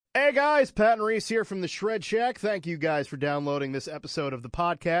Hey guys, Pat and Reese here from the Shred Shack. Thank you guys for downloading this episode of the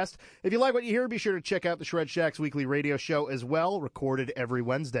podcast. If you like what you hear, be sure to check out the Shred Shack's weekly radio show as well, recorded every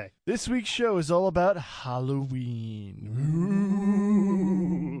Wednesday. This week's show is all about Halloween.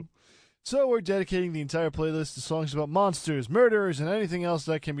 So we're dedicating the entire playlist to songs about monsters, murderers, and anything else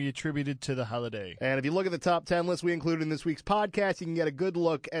that can be attributed to the holiday. And if you look at the top 10 list we included in this week's podcast, you can get a good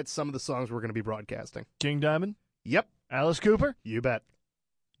look at some of the songs we're going to be broadcasting. King Diamond? Yep. Alice Cooper? You bet.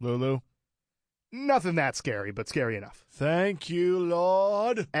 Lulu? Nothing that scary, but scary enough. Thank you,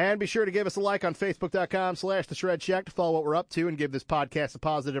 Lord. And be sure to give us a like on Facebook.com/The Shred Shack to follow what we're up to and give this podcast a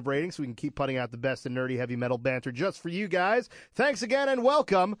positive rating so we can keep putting out the best in nerdy heavy metal banter just for you guys. Thanks again and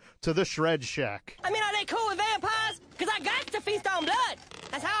welcome to the Shred Shack. I mean, are they cool with vampires? Because I got to feast on blood.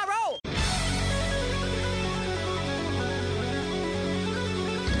 That's how I roll.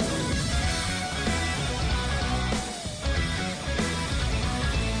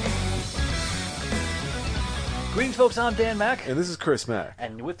 Greetings, folks. I'm Dan Mack. And this is Chris Mack.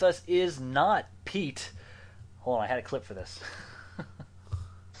 And with us is not Pete. Hold on, I had a clip for this.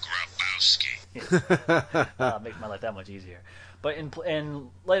 Makes my life that much easier. But in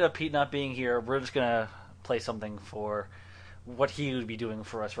light of Pete not being here, we're just going to play something for what he would be doing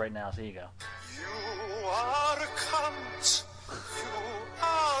for us right now. So here you go. You are a cunt. You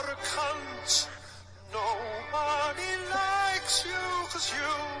are a cunt. Nobody likes you because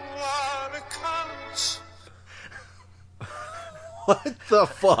you are a cunt. What the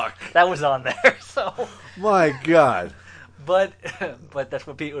fuck? That was on there, so... My God. But that's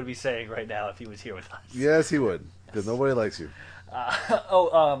what Pete would be saying right now if he was here with us. Yes, he would, because nobody likes you.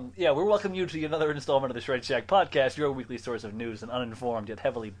 Yeah, we're welcoming you to another installment of the Shred Shack podcast, your weekly source of news and uninformed yet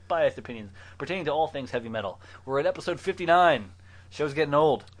heavily biased opinions pertaining to all things heavy metal. We're at episode 59. Show's getting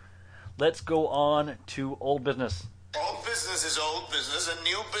old. Let's go on to old business. Old business is old business, and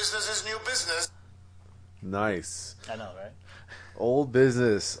new business is new business. Nice. I know, right? Old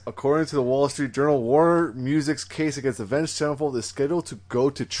business. According to the Wall Street Journal, Warner Music's case against Avenged Sevenfold is scheduled to go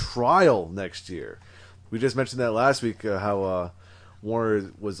to trial next year. We just mentioned that last week, how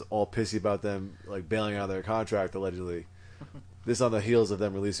Warner was all pissy about them like bailing out their contract, allegedly. This on the heels of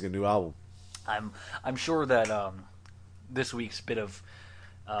them releasing a new album. I'm sure that this week's bit of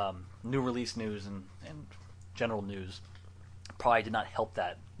new release news and general news probably did not help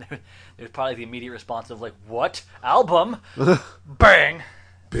that. There's probably the immediate response of like, what? Album? Bang!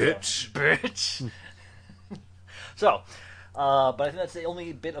 Bitch. Bitch! So, but I think that's the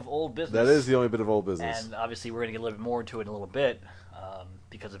only bit of old business. That is the only bit of old business. And obviously we're going to get a little bit more into it in a little bit,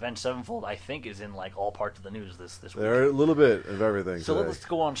 because Avenged Sevenfold, I think, is in like all parts of the news this week. There are a little bit of everything So today. let's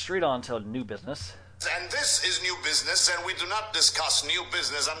go on straight on to new business. And this is new business, and we do not discuss new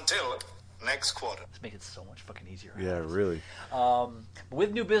business until next quarter. Let's make it so much fucking easier. Yeah, really.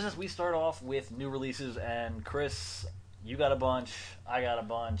 With new business, we start off with new releases, and Chris, you got a bunch, I got a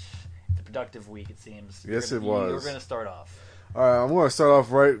bunch. It's a productive week, it seems. Yes, it was. You're going to start off. All right, I'm going to start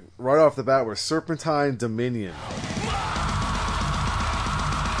off right off the bat with Serpentine Dominion.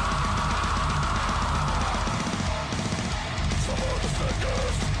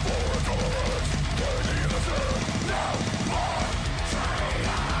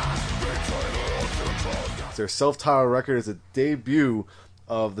 Their self-titled record is a debut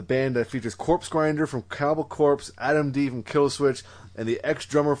of the band that features Corpse Grinder from Cannibal Corpse, Adam D from Killswitch, and the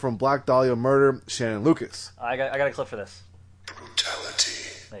ex-drummer from Black Dahlia Murder, Shannon Lucas. I got a clip for this. Brutality.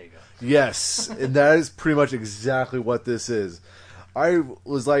 There you go. Yes, and that is pretty much exactly what this is. I'm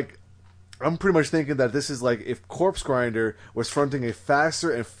pretty much thinking that this is like if Corpse Grinder was fronting a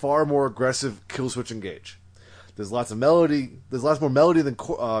faster and far more aggressive Killswitch Engage. There's lots more melody than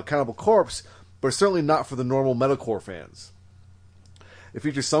Cannibal Corpse, but certainly not for the normal metalcore fans. It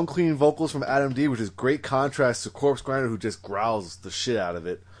features some clean vocals from Adam D, which is great contrast to Corpse Grinder, who just growls the shit out of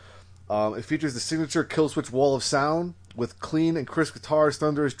it. It features the signature Killswitch wall of sound, with clean and crisp guitars,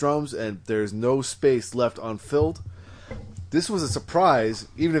 thunderous drums, and there's no space left unfilled. This was a surprise,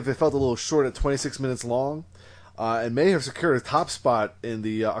 even if it felt a little short at 26 minutes long, and may have secured a top spot in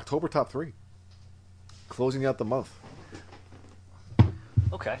the October Top 3, closing out the month.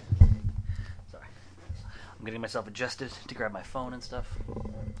 Okay. Sorry. I'm getting myself adjusted to grab my phone and stuff.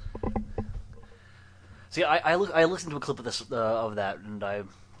 See, I listened to a clip of this of that, and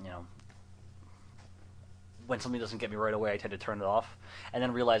when something doesn't get me right away, I tend to turn it off. And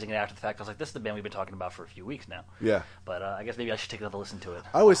then realizing it after the fact, I was like, this is the band we've been talking about for a few weeks now. Yeah. But I guess maybe I should take another listen to it.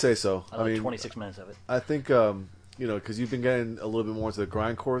 I would say so. I mean, 26 minutes of it. I think, because you've been getting a little bit more into the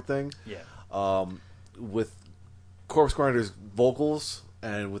grindcore thing. Yeah. With Corpse Grinder's vocals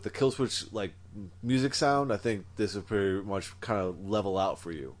and with the Killswitch, like, music sound, I think this would pretty much kind of level out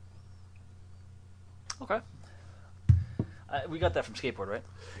for you. Okay. We got that from Skateboard, right?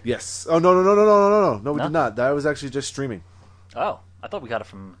 Yes. Oh no, we No? did not. That was actually just streaming. Oh, I thought we got it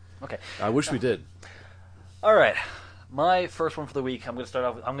from. Okay. I wish we did. All right. My first one for the week. I'm going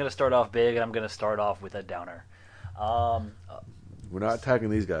to start off big, and I'm going to start off with a downer. We're not attacking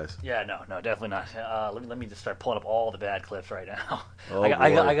these guys. Yeah, no, definitely not. Let me just start pulling up all the bad clips right now. Oh,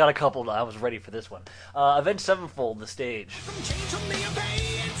 I got a couple. I was ready for this one. Avenged Sevenfold, the stage.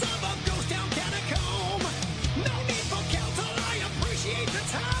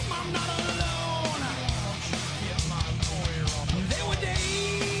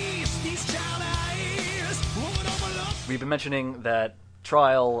 We've been mentioning that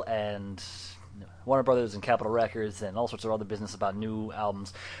Trial and Warner Brothers and Capitol Records and all sorts of other business about new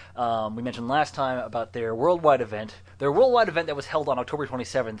albums. We mentioned last time about their worldwide event. Their worldwide event that was held on October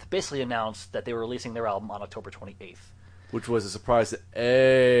 27th basically announced that they were releasing their album on October 28th. Which was a surprise to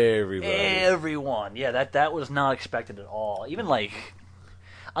everybody. Everyone. Yeah, that was not expected at all. Even like...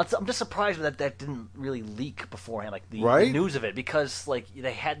 I'm just surprised that didn't really leak beforehand, like the news of it, because like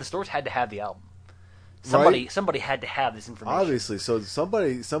the stores had to have the album. Somebody had to have this information. Obviously, so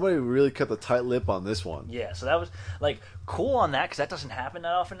somebody really kept a tight lip on this one. Yeah, so that was like cool on that because that doesn't happen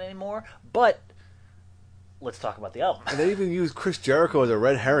that often anymore. But let's talk about the album. And they even used Chris Jericho as a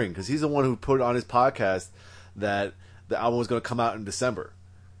red herring because he's the one who put on his podcast that the album was going to come out in December.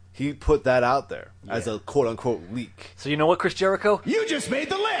 He put that out there as a quote unquote leak. So you know what, Chris Jericho? You just made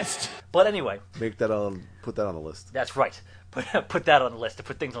the list. But anyway, put that on the list. That's right. Put that on the list, to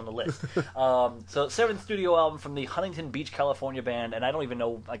put things on the list. So, seventh studio album from the Huntington Beach, California band, and I don't even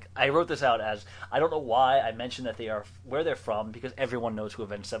know, like, I wrote this out as, I don't know why I mentioned that they are, where they're from, because everyone knows who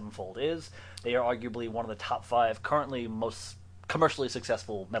Avenged Sevenfold is. They are arguably one of the top 5, currently most commercially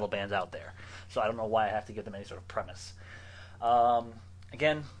successful metal bands out there. So I don't know why I have to give them any sort of premise.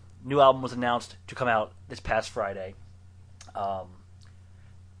 Again, new album was announced to come out this past Friday.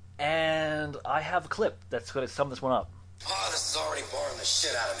 And I have a clip that's going to sum this one up. Oh, this is already boring the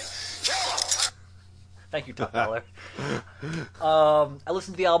shit out of me. Kill him! Thank you, Top Dollar. I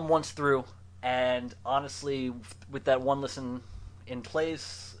listened to the album once through, and honestly, with that one listen in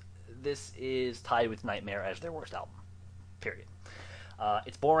place, this is tied with Nightmare as their worst album. Period.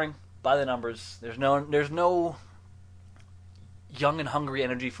 It's boring by the numbers. There's no young and hungry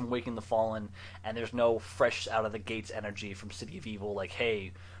energy from Waking the Fallen, and there's no fresh out of the gates energy from City of Evil. Like,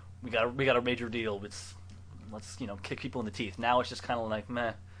 hey, we got a major deal. Let's kick people in the teeth. Now it's just kind of like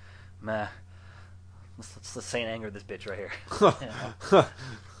meh. Let's Saint Anger this bitch right here.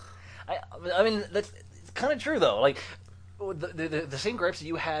 I mean that's kind of true though. Like the same gripes that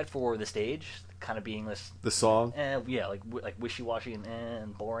you had for the stage, kind of being the song, like wishy washy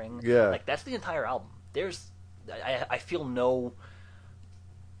and boring. Yeah, like that's the entire album. I feel no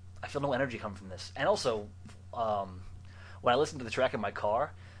energy coming from this, and also when I listen to the track in my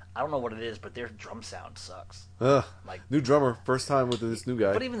car. I don't know what it is, but their drum sound sucks. Like new drummer, first time with this new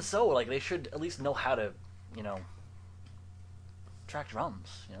guy. But even so, like they should at least know how to, track drums.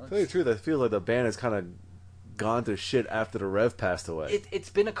 To tell you the truth, I feel like the band has kind of gone to shit after the Rev passed away. It's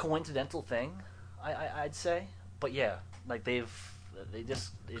been a coincidental thing, I'd say. But yeah, like they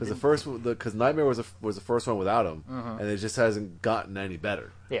just because Nightmare was the first one without him, and it just hasn't gotten any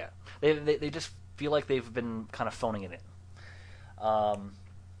better. Yeah, they just feel like they've been kind of phoning it in.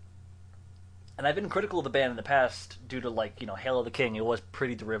 And I've been critical of the band in the past due to, Hail of the King. It was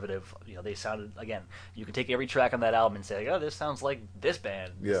pretty derivative. They sounded, again, you can take every track on that album and say, oh, this sounds like this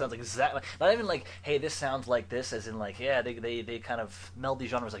band. Yeah. This sounds like exactly... Not even like, hey, this sounds like this, as in, they kind of meld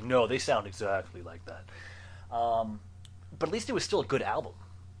these genres. Like, no, they sound exactly like that. But at least it was still a good album.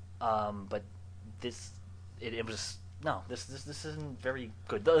 But this isn't very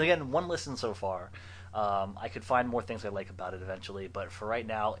good. Again, one listen so far. I could find more things I like about it eventually, but for right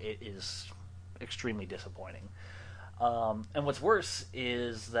now, it is... extremely disappointing. And what's worse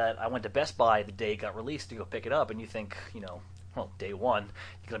is that I went to Best Buy the day it got released to go pick it up, and you think, day one,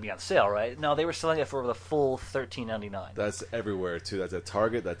 it's going to be on sale, right? No, they were selling it for the full $13.99. That's everywhere, too. That's at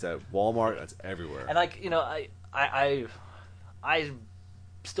Target, that's at Walmart, that's everywhere. And, I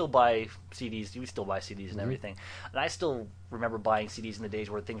still buy CDs. You still buy CDs and everything. And I still remember buying CDs in the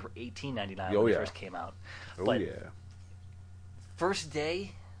days where things were $18.99 when they first came out. But first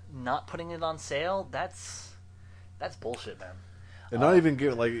day... not putting it on sale, that's bullshit, man. And not even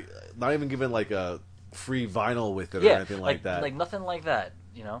given like a free vinyl with it or anything like that. Like nothing like that,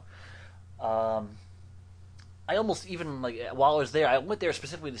 I almost even while I was there, I went there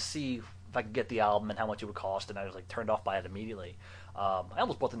specifically to see if I could get the album and how much it would cost, and I was turned off by it immediately. I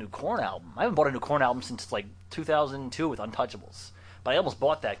almost bought the new Korn album. I haven't bought a new Korn album since like 2002 with Untouchables. But I almost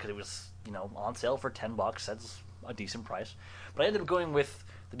bought that because it was, on sale for $10. That's a decent price. But I ended up going with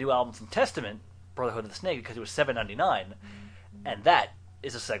the new album from Testament, Brotherhood of the Snake, because it was $7.99, and that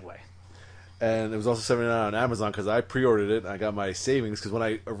is a segue. And it was also $7.99 on Amazon because I pre-ordered it. And I got my savings because when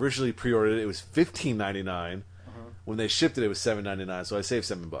I originally pre-ordered it, it was $15.99. When they shipped it, it was $7.99. So I saved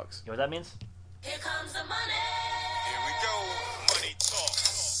 $7. You know what that means? Here comes the money. Here we go. Money talk.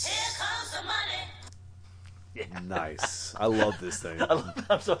 Here comes the money. Yeah. Nice. I love this thing.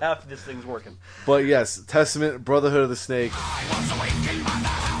 I'm so happy this thing's working. But yes, Testament, Brotherhood of the Snake.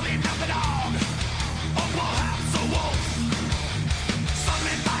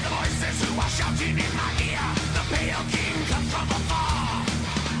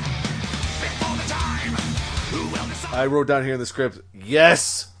 I wrote down here in the script,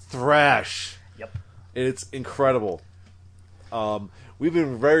 yes, thrash. Yep. It's incredible. We've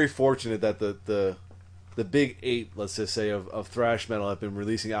been very fortunate that the big eight, let's just say, of thrash metal have been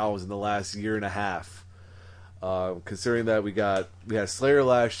releasing albums in the last year and a half. Considering that we had Slayer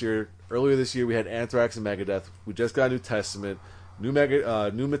last year, earlier this year we had Anthrax and Megadeth. We just got New Testament, new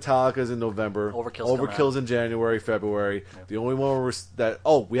Metallica's in November, Overkill's in January, February. Yep. The only one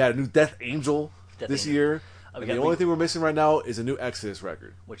we had a new Death Angel this year. And the only thing we're missing right now is a new Exodus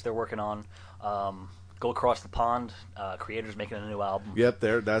record, which they're working on. Go Across the Pond, Creator's making a new album. Yep,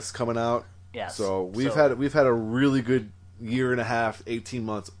 that's coming out. Yeah. So we've had a really good year and a half, 18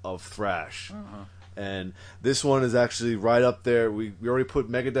 months of thrash, and this one is actually right up there. We already put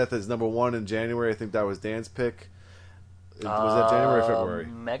Megadeth as number 1 in January. I think that was Dan's pick. Was that January or February?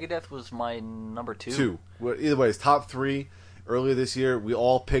 Megadeth was my number 2. 2. Well, either way, it's top 3. Earlier this year, we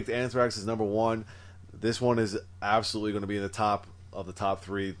all picked Anthrax as number 1. This one is absolutely going to be in the top of the top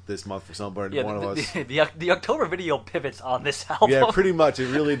 3 this month for somebody. Yeah, one of us. The October video pivots on this album. Yeah, pretty much. It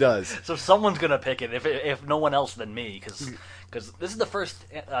really does. So someone's going to pick it, if no one else than me, because this is the first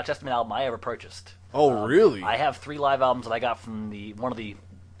Testament album I ever purchased. Oh, really? I have 3 live albums that I got from one of the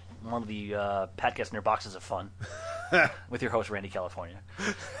Pat Gessner boxes of fun with your host Randy California,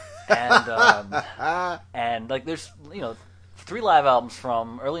 and like there's 3 live albums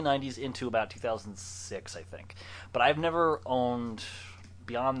from early 90s into about 2006, I think. But I've never owned,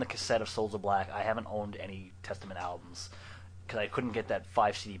 beyond the cassette of Souls of Black, I haven't owned any Testament albums because I couldn't get that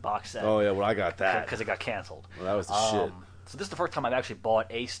 5 CD box set. Oh, yeah, well, I got that. Because it got canceled. Well, that was the shit. So this is the first time I've actually bought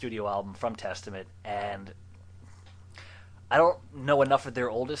a studio album from Testament, and I don't know enough of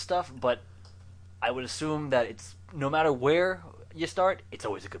their oldest stuff, but I would assume that it's, no matter where you start, it's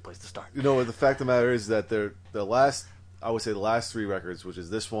always a good place to start. The fact of the matter is that the last 3 records, which is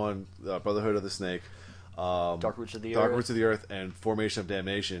this one, Brotherhood of the Snake, Dark Roots of the Earth, and Formation of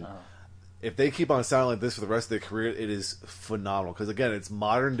Damnation. If they keep on sounding like this for the rest of their career, it is phenomenal. Because again, it's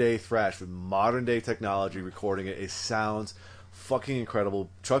modern day thrash with modern day technology recording it. It sounds fucking incredible.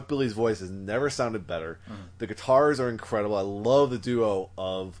 Chuck Billy's voice has never sounded better. The guitars are incredible. I love the duo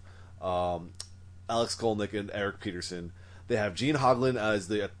of Alex Skolnick and Eric Peterson. They have Gene Hoglan as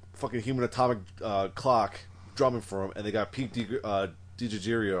the fucking human atomic clock drumming for him, and they got Pete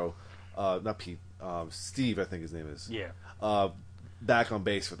DiGiorgio, not Pete, Steve, I think his name is. Yeah. Back on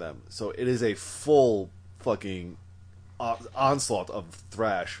bass for them. So it is a full fucking onslaught of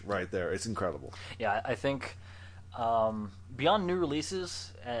thrash right there. It's incredible. Yeah, I think beyond new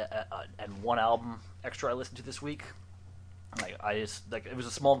releases and one album extra I listened to this week, it was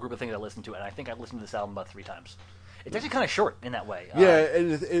a small group of things I listened to, and I think I listened to this album about 3 times. It's actually kind of short in that way. Yeah,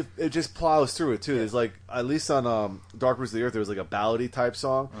 and it just plows through it too. There's at least on Dark Roots of the Earth, there was like a ballady type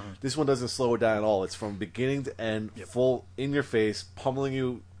song. This one doesn't slow it down at all. It's from beginning to end, full in your face, pummeling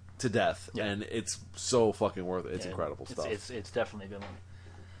you to death, and it's so fucking worth it. It's incredible stuff. It's definitely a good one.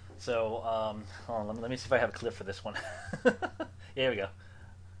 So, hold on, let me see if I have a clip for this one. Here we go.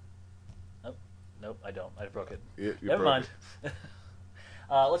 Nope, I don't. I broke it. Never mind.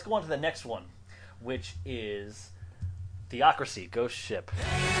 Let's go on to the next one, which is Theocracy, Ghost Ship.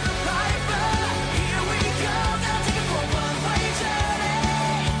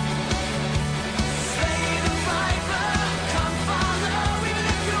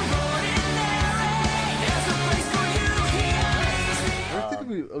 I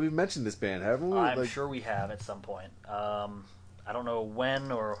think we mentioned this band, haven't we? I'm sure we have at some point. I don't know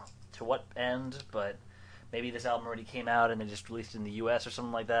when or to what end, but maybe this album already came out and they just released it in the U.S. or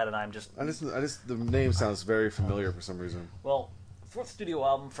something like that, and I just the name sounds very familiar for some reason. Well, 4th studio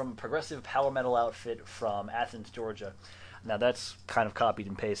album from a progressive power metal outfit from Athens, Georgia. Now that's kind of copied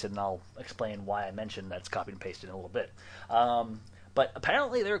and pasted, and I'll explain why I mentioned that's copied and pasted in a little bit. But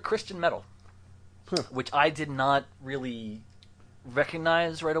apparently they're Christian metal, which I did not really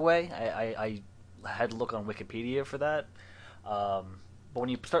recognize right away. I had to look on Wikipedia for that. But when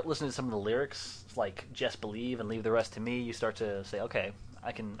you start listening to some of the lyrics, like "Just Believe" and "Leave the Rest to Me," you start to say, "Okay,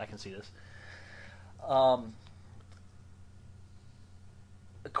 I can see this."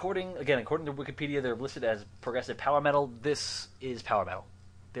 According to Wikipedia, they're listed as progressive power metal. This is power metal.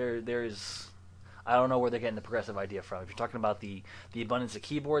 There's I don't know where they're getting the progressive idea from. If you're talking about the abundance of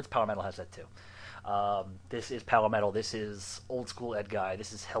keyboards, power metal has that too. This is power metal. This is old school Ed Guy.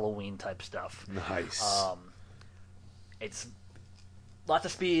 This is Halloween type stuff. Nice. It's lots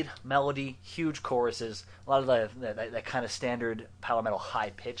of speed, melody, huge choruses, a lot of that kind of standard power metal high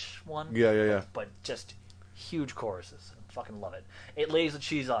pitch one. Yeah. But just huge choruses. I fucking love it. It lays the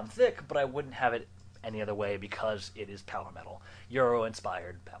cheese on thick, but I wouldn't have it any other way because it is power metal, Euro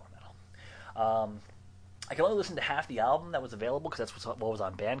inspired power metal. I can only listen to half the album that was available because that's what was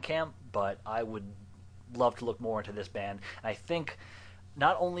on Bandcamp, but I would love to look more into this band. And I think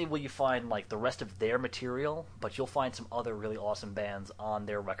not only will you find like the rest of their material, but you'll find some other really awesome bands on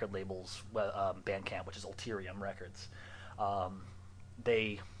their record labels, Bandcamp, which is Ulterium Records.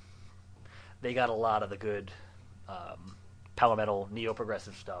 They got a lot of the good power metal,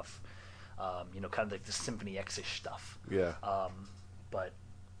 neo-progressive stuff, kind of like the Symphony X-ish stuff. Yeah. But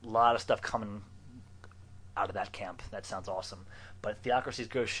a lot of stuff coming out of that camp. That sounds awesome. But Theocracy's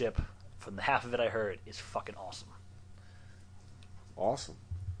Ghost Ship, from the half of it I heard, is fucking awesome. Awesome.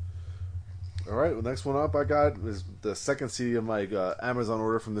 All right, the next one up I got is the second CD of my Amazon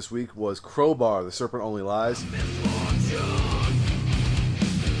order from this week was Crowbar, The Serpent Only Lies.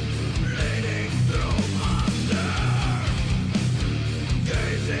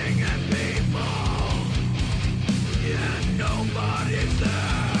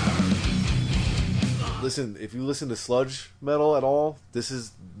 Listen, if you listen to sludge metal at all, this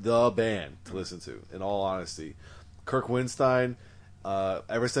is the band to listen to, in all honesty. Kirk Windstein,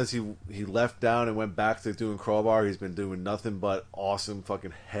 ever since he left Down and went back to doing Crowbar, he's been doing nothing but awesome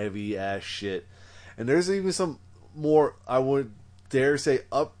fucking heavy ass shit. And there's even some more, I would dare say,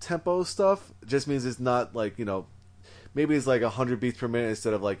 up-tempo stuff. It just means it's not like, maybe it's like 100 beats per minute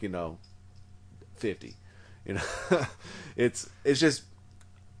instead of like, 50. It's just,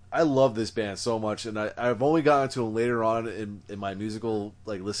 I love this band so much, and I've only gotten to them later on in my musical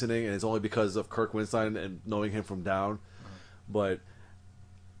like listening, and it's only because of Kirk Windstein and knowing him from Down. But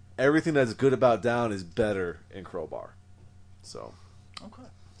everything that's good about Down is better in Crowbar. So, okay.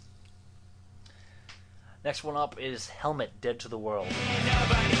 Next one up is Helmet, Dead to the World.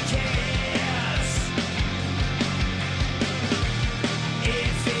 Nobody cares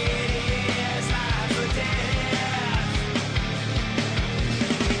if it is life or death.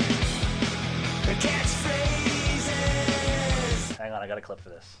 Catchphrases. Hang on, I got a clip for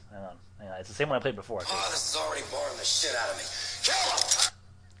this. Hang on. It's the same one I played before. Oh, this is already boring the shit out of me. Kill him!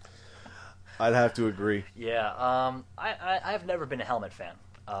 I'd have to agree. Yeah, I've never been a Helmet fan.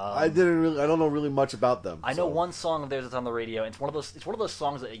 I don't know really much about them. I know one song of theirs that's on the radio. And it's one of those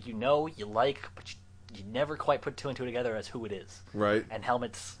songs that you like, but you never quite put two and two together as who it is. Right. And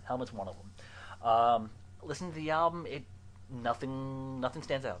Helmet's one of them. Listen to the album. Nothing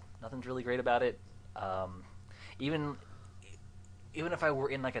stands out. Nothing's really great about it. Even if I were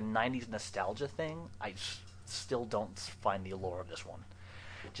in like a 90s nostalgia thing, I still don't find the allure of this one.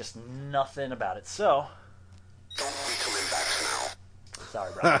 Just nothing about it. So, Don't be coming back now.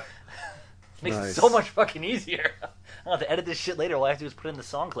 sorry, bro. Makes it so much fucking easier. I'll have to edit this shit later. All I have to do is put in the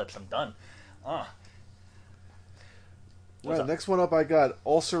song clips. I'm done. Right, next one up I got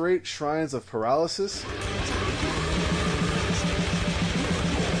Ulcerate, Shrines of Paralysis.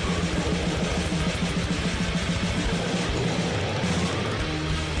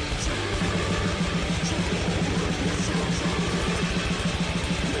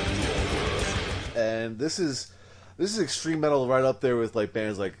 And this is extreme metal right up there with like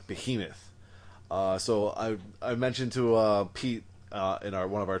bands like Behemoth. So I mentioned to Pete in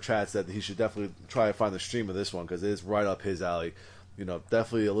one of our chats that he should definitely try to find the stream of this one because it is right up his alley.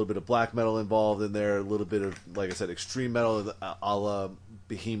 Definitely a little bit of black metal involved in there, a little bit of, like I said, extreme metal a la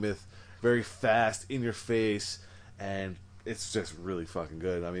Behemoth, very fast, in your face, and it's just really fucking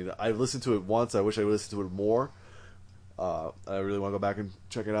good. I mean, I listened to it once. I wish I would listen to it more. I really want to go back and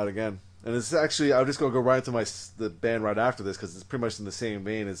check it out again. And it's actually, I'm just going to go right into the band right after this because it's pretty much in the same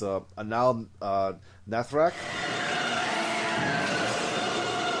vein as Anal Nathrak.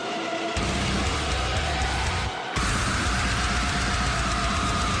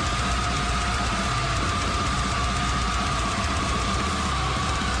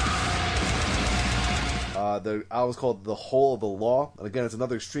 The album's called The Whole of the Law. And again, it's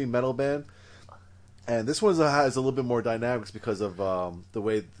another extreme metal band. And this one has a little bit more dynamics because of the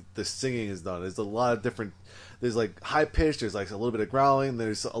way the singing is done. There's a lot of different. There's like high pitch. There's like a little bit of growling.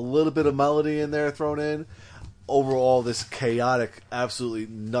 There's a little bit of melody in there thrown in. Overall, this chaotic, absolutely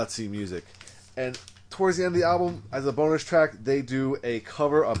nutsy music. And towards the end of the album, as a bonus track, they do a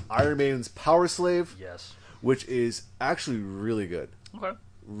cover of Iron Maiden's "Power Slave," Yes. which is actually really good. Okay.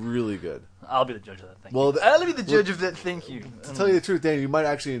 Really good. I'll be the judge of that. Thank Well, you. I'll be the judge of that. Thank you. To tell you the truth, Dan, you might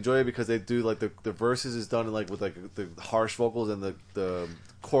actually enjoy it because they do like the verses is done like with like the harsh vocals and the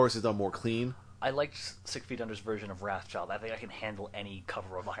chorus is done more clean. I liked 6 Feet Under's version of Wrathchild. I think I can handle any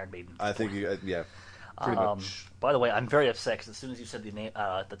cover of Iron Maiden. I think yeah, pretty much. By the way, I'm very upset because as soon as you said the name,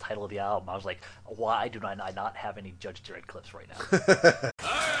 the title of the album, I was like, why do I not have any Judge Dredd clips right now?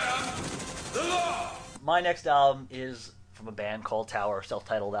 My next album is from a band called Tower,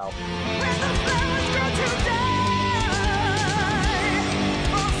 self-titled album.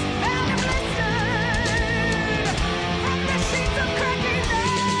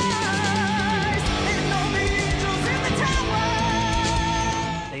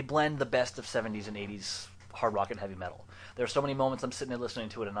 They blend the best of 70s and 80s hard rock and heavy metal. There are so many moments I'm sitting there listening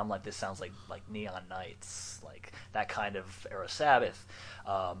to it and I'm like, this sounds like Neon Nights, like that kind of era Sabbath.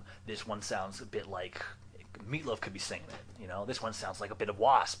 This one sounds a bit like Meatloaf could be singing it, you know. This one sounds like a bit of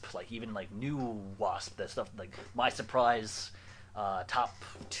Wasp, like even like new Wasp, that stuff like My Surprise, top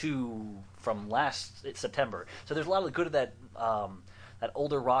 2 from last September. So there's a lot of good of that that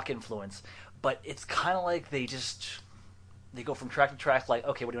older rock influence, but it's kind of like they go from track to track, like,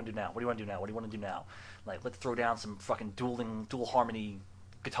 okay, what do you want to do now? What do you want to do now? What do you want to do now? Like, let's throw down some fucking dual harmony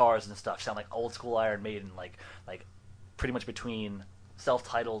guitars and stuff. Sound like old school Iron Maiden, like pretty much between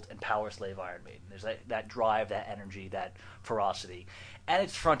self-titled and Power Slave Iron Maiden. There's that drive, that energy, that ferocity, and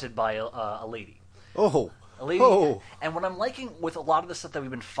it's fronted by a lady. Oh, A lady. Oh. And what I'm liking with a lot of the stuff that we've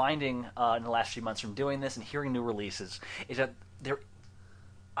been finding in the last few months from doing this and hearing new releases is that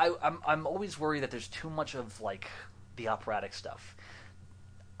I'm always worried that there's too much of like the operatic stuff.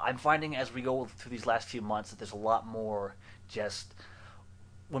 I'm finding as we go through these last few months that there's a lot more just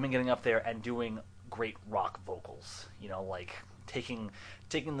women getting up there and doing great rock vocals. You know, like taking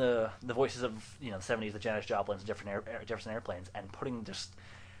the voices of, you know, the 70s, the Janis Joplins, Jefferson Airplanes, and putting just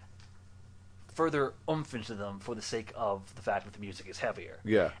further oomph into them for the sake of the fact that the music is heavier.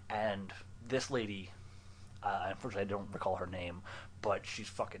 Yeah. And this lady, unfortunately I don't recall her name, but she's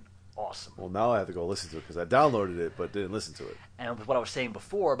fucking awesome. Well, now I have to go listen to it because I downloaded it but didn't listen to it. And with what I was saying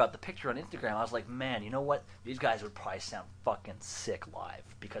before about the picture on Instagram, I was like, man, you know what? These guys would probably sound fucking sick live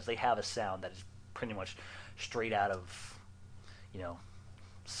because they have a sound that is pretty much straight out of, you know,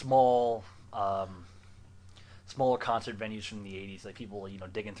 smaller concert venues from the 80s, like people, you know,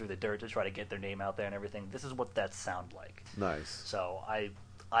 digging through the dirt to try to get their name out there and everything. This is what that sound like. Nice. So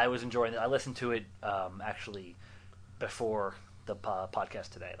I was enjoying it. I listened to it actually before the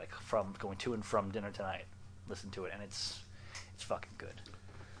podcast today, like from going to and from dinner tonight. Listened to it, and it's fucking good.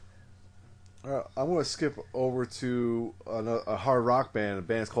 All right, I'm going to skip over to a hard rock band. The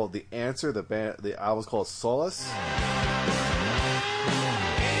band's called The Answer. The album's called Solace.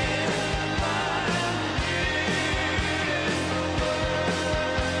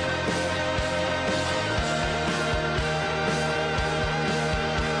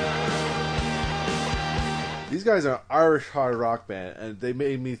 These guys are an Irish hard rock band, and they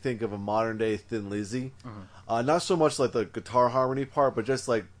made me think of a modern day Thin Lizzy. Mm-hmm. Not so much like the guitar harmony part, but just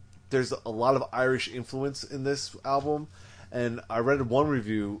like there's a lot of Irish influence in this album. And I read one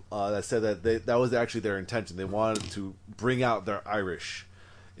review that said that that was actually their intention. They wanted to bring out their Irish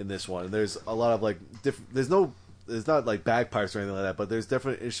in this one. And there's a lot of like different. There's not like bagpipes or anything like that, but there's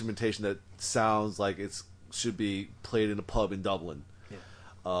definitely instrumentation that sounds like it should be played in a pub in Dublin.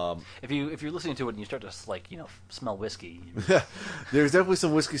 If you're listening to it and you start to like, you know, smell whiskey, there's definitely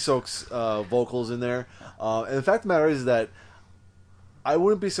some whiskey soaks vocals in there. And the fact of the matter is that I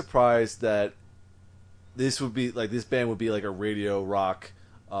wouldn't be surprised that this would be like this band would be like a radio rock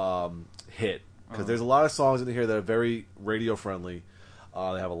hit because there's a lot of songs in here that are very radio friendly.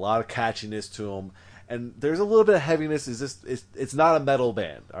 They have a lot of catchiness to them, and there's a little bit of heaviness. It's not a metal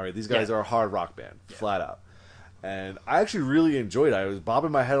band. All right, these guys are a hard rock band, flat out. And I actually really enjoyed it. I was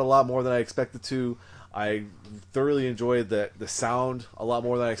bobbing my head a lot more than I expected to. I thoroughly enjoyed the sound a lot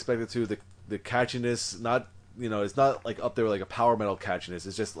more than I expected to. The catchiness, not, you know, it's not like up there with like a power metal catchiness.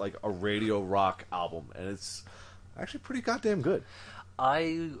 It's just like a radio rock album, and it's actually pretty goddamn good.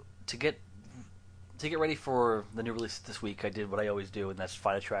 To get ready for the new release this week, I did what I always do, and that's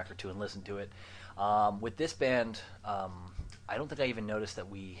find a track or two and listen to it. With this band, I don't think I even noticed that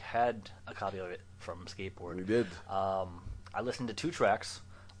we had a copy of it from Skateboard. We did. I listened to 2 tracks.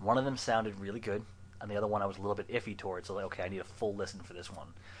 One of them sounded really good. and the other one I was a little bit iffy towards. So like, okay, I need a full listen for this one.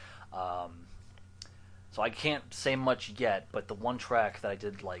 So I can't say much yet, but the one track that I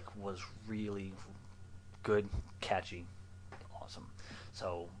did like was really good, catchy, awesome.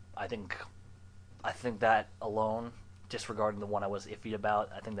 So I think that alone, disregarding the one I was iffy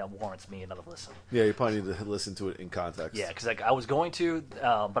about, I think that warrants me another listen. Yeah, you probably need to listen to it in context. Yeah, because like I was going to,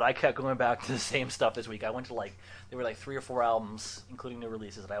 but I kept going back to the same stuff this week. I went to there were 3 or 4 albums, including new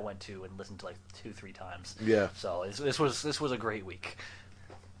releases, that I went to and listened to 2-3 times. Yeah. So this was a great week.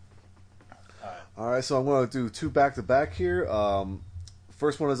 All right, so I'm going to do 2 back-to-back here.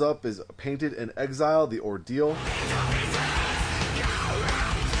 First one is up is Painted in Exile, The Ordeal.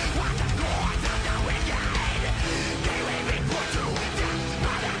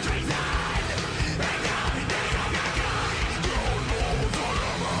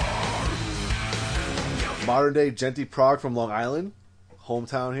 Modern day Genty Prog from Long Island,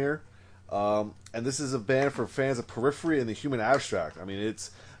 hometown here. And this is a band for fans of Periphery and the Human Abstract. I mean,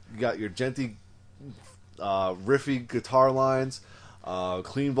 it's you got your Genty, riffy guitar lines,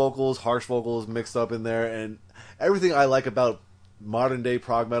 clean vocals, harsh vocals mixed up in there, and everything I like about modern day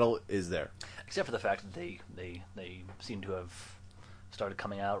prog metal is there. Except for the fact that they seem to have started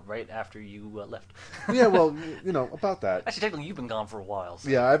coming out right after you left. Yeah, well, about that. Actually, technically, you've been gone for a while. So.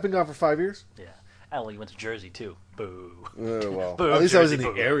 Yeah, I've been gone for 5 years. Yeah. Oh, well, you went to Jersey, too. Boo. Well, Boo, at least I was in Jersey,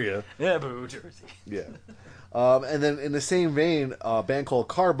 the boo. area. Yeah, boo, Jersey. Yeah. And then in the same vein, a band called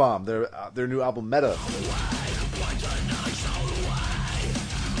Car Bomb, their new album Meta.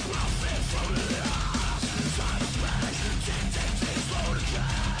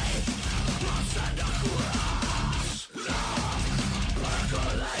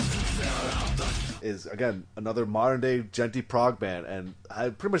 Is again another modern day Genty prog band, and I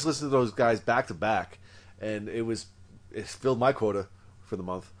pretty much listened to those guys back to back, and it filled my quota for the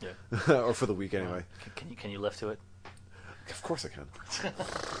month, Yeah. or for the week anyway. Can you lift to it? Of course I can.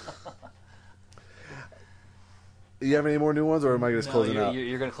 You have any more new ones, or am I just closing out?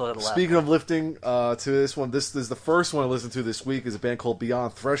 You're going to close out the last Speaking one. of lifting to this one, this is the first one I listened to this week. Is a band called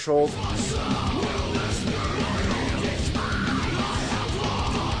Beyond Threshold.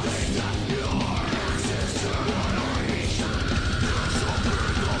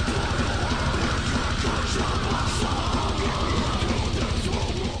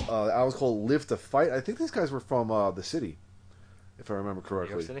 The album's called Live to Fight. I think these guys were from the city, if I remember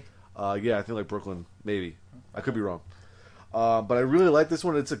correctly. New York City? Yeah, I think like Brooklyn, maybe. I could be wrong. But I really like this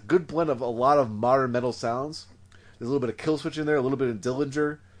one. It's a good blend of a lot of modern metal sounds. There's a little bit of Killswitch in there, a little bit of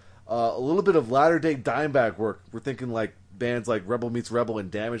Dillinger, a little bit of latter-day Dimebag work. We're thinking like bands like Rebel Meets Rebel and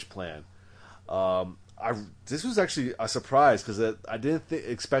Damage Plan. This was actually a surprise because I didn't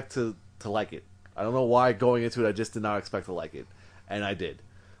expect to like it. I don't know why going into it I just did not expect to like it, and I did.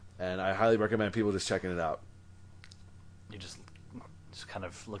 And I highly recommend people just checking it out. You just kind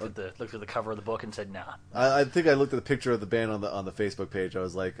of looked at the cover of the book and said, "Nah." I think I looked at the picture of the band on the Facebook page. I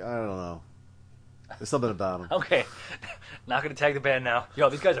was like, I don't know. There's something about them. Okay, not going to tag the band now. Yo,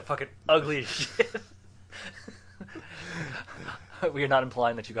 these guys are fucking ugly as shit. We are not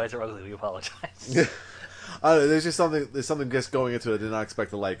implying that you guys are ugly. We apologize. I don't know, there's something just going into it. I did not expect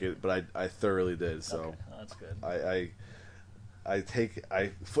to like it, but I thoroughly did. So Okay, well, that's good. I take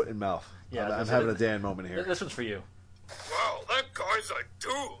foot in mouth. Yeah, I'm so having a Dan moment here. This one's for you. Wow, that guy's a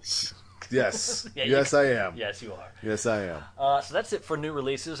douche. Yes, Yeah, yes, I am. Yes, you are. Yes, I am. So that's it for new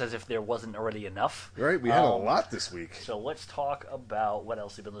releases, as if there wasn't already enough. Right, we had a lot this week. So let's talk about what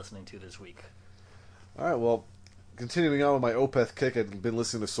else you've been listening to this week. All right, well, continuing on with my Opeth kick, I've been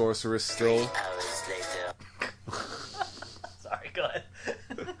listening to Sorceress still, Sorry, go ahead.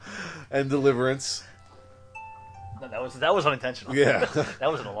 and Deliverance. No, that was unintentional. Yeah.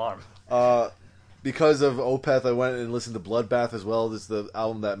 That was an alarm. Because of Opeth, I went and listened to Bloodbath as well. This is the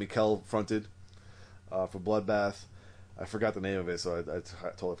album that Mikkel fronted for Bloodbath. I forgot the name of it, so I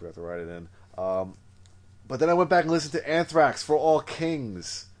totally forgot to write it in. But then I went back and listened to Anthrax, For All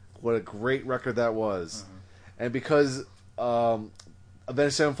Kings. What a great record that was. Mm-hmm. And because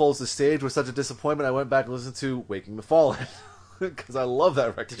Avenged Sevenfold's The Stage was such a disappointment, I went back and listened to Waking the Fallen. Because I love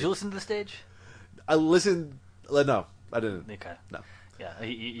that record. Did you listen to the stage? I listened... No, I didn't. Okay. No. Yeah,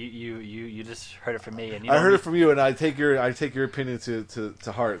 you just heard it from me, and you I know heard me- it from you, and I take your opinion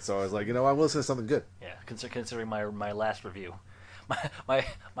to heart. So I was like, I'm listening to something good. Yeah, considering my last review, my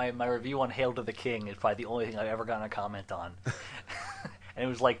review on Hail to the King is probably the only thing I've ever gotten a comment on, and it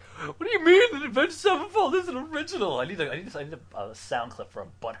was like, "What do you mean that Avenged Sevenfold is an original?" I need a sound clip for a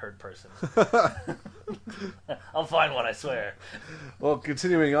butthurt person. I'll find one, I swear. Well,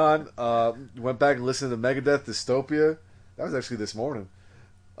 continuing on, went back and listened to Megadeth Dystopia. That was actually this morning.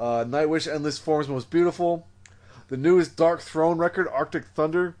 Nightwish, Endless Forms, Most Beautiful. The newest Dark Throne record, Arctic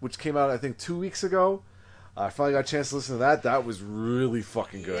Thunder, which came out, I think, 2 weeks ago. I finally got a chance to listen to that. That was really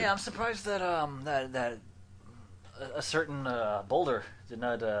fucking good. Yeah, I'm surprised that that a certain Boulder did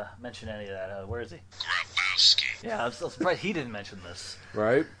not mention any of that. Where is he? Yeah, I'm still surprised he didn't mention this.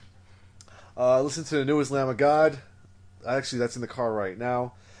 Right? Listen to the newest Lamb of God. Actually, that's in the car right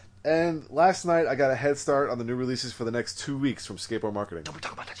now. And last night, I got a head start on the new releases for the next 2 weeks from Skateboard Marketing. Don't be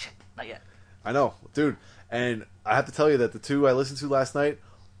talking about that shit. Not yet. I know, dude. And I have to tell you that the two I listened to last night,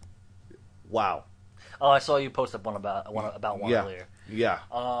 wow. Oh, I saw you post up one about one Yeah. earlier. Yeah.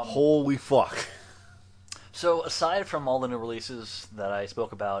 Holy fuck. So aside from all the new releases that I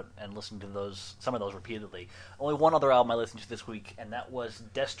spoke about and listened to some of those repeatedly, only one other album I listened to this week, and that was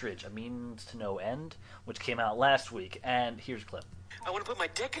Destridge, A Means to No End, which came out last week. And here's a clip. I want to put my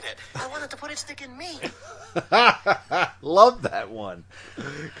dick in it. I want it to put its dick in me. Love that one.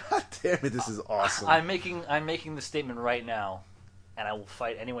 God damn it, this is awesome. I'm making the statement right now, and I will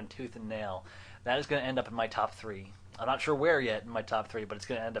fight anyone tooth and nail. That is going to end up in my top 3. I'm not sure where yet in my top 3, but it's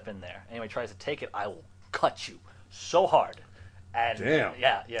going to end up in there. Anyone tries to take it, I will cut you so hard. And damn.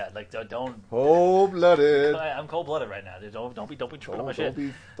 Yeah. Like don't. Cold-blooded. I'm cold-blooded right now. Don't be tripping on my shit.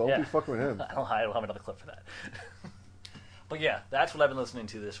 Don't be fucking with him. I don't have another clip for that. But yeah, that's what I've been listening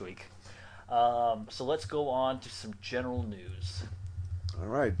to this week. So let's go on to some general news. All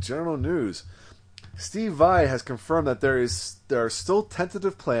right, general news. Steve Vai has confirmed that there are still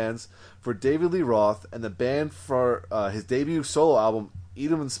tentative plans for David Lee Roth and the band for his debut solo album, Eat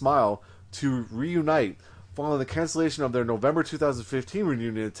 'Em and Smile, to reunite following the cancellation of their November 2015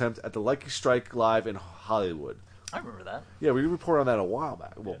 reunion attempt at the Lucky Strike Live in Hollywood. I remember that. Yeah, we reported on that a while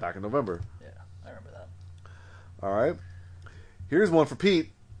back. Well, back in November. Yeah, I remember that. All right. Here's one for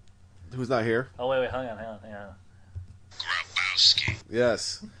Pete, who's not here. Oh, wait, hang on.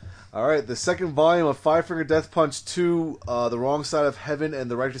 Yes. All right, the second volume of Five Finger Death Punch 2, The Wrong Side of Heaven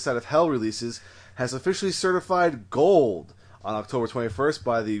and The Righteous Side of Hell releases, has officially certified gold on October 21st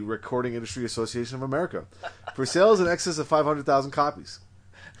by the Recording Industry Association of America for sales in excess of 500,000 copies.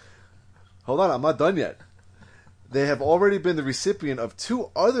 Hold on, I'm not done yet. They have already been the recipient of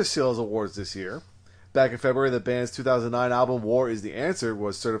 2 other sales awards this year. Back in February, the band's 2009 album War is the Answer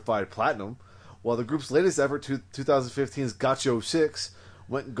was certified platinum, while the group's latest effort, 2015's Gotcho 6,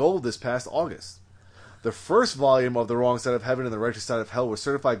 went gold this past August. The first volume of The Wrong Side of Heaven and The Righteous Side of Hell was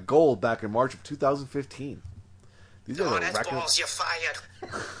certified gold back in March of 2015. These guys are that's racking balls, you're fired.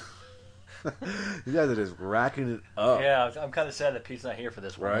 These guys are just racking it up. Yeah, I'm kind of sad that Pete's not here for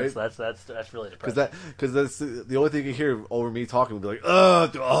this one. Right? That's really depressing. Because that's the only thing you hear over me talking will be like,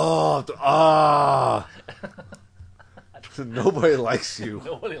 Nobody likes you.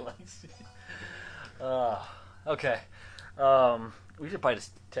 Nobody likes you. Okay. We should probably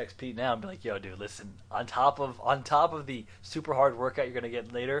just text Pete now and be like, "Yo, dude, listen. On top of the super hard workout you're gonna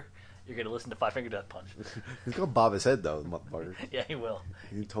get later, you're gonna listen to Five Finger Death Punch." He's gonna bob his head though, motherfucker. Yeah, he will.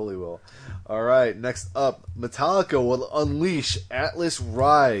 He totally will. All right, next up, Metallica will unleash Atlas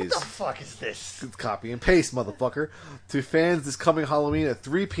Rise. What the fuck is this? Copy and paste, motherfucker. To fans this coming Halloween at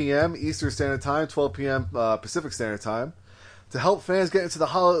 3 p.m. Eastern Standard Time, 12 p.m. Pacific Standard Time. To help fans get into the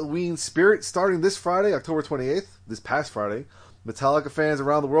Halloween spirit, starting this Friday, October 28th, this past Friday, Metallica fans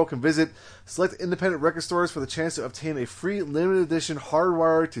around the world can visit select independent record stores for the chance to obtain a free limited edition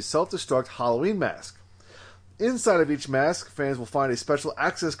hardwired to self-destruct Halloween mask. Inside of each mask, fans will find a special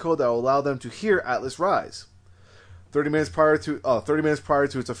access code that will allow them to hear Atlas Rise 30 minutes prior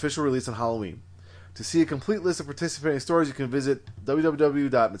to its official release on Halloween. To see a complete list of participating stores, you can visit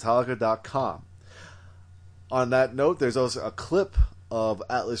www.metallica.com. On that note, there's also a clip of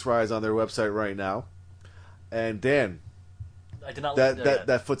Atlas Rise on their website right now. And Dan, I did not listen to that.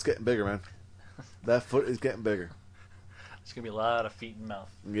 That foot's getting bigger, man. That foot is getting bigger. It's gonna be a lot of feet and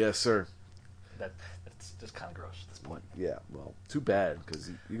mouth. Yes, sir. That's just kind of gross at this point. Yeah, well, too bad, because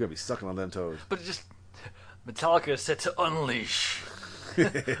you're gonna be sucking on them toes. But it just Metallica is set to unleash.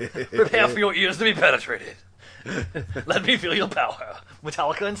 Prepare for your ears to be penetrated. Let me feel your power.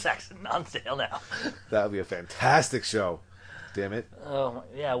 Metallica and Saxon on sale now. That would be a fantastic show. Damn it. Oh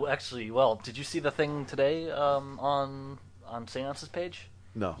yeah, actually, did you see the thing today on Seance's page?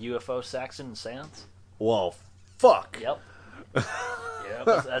 No. UFO Saxon and Seance. Well, fuck. Yep. Yep,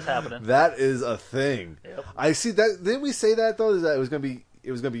 that's happening. That is a thing. Yep. I see that. Didn't we say that though? That it was gonna be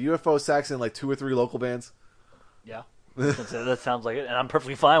UFO Saxon, like 2 or 3 local bands. Yeah. That sounds like it, and I'm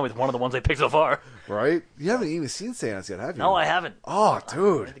perfectly fine with one of the ones they picked so far. Right? You haven't even seen Seance yet, have you? No, I haven't. Oh,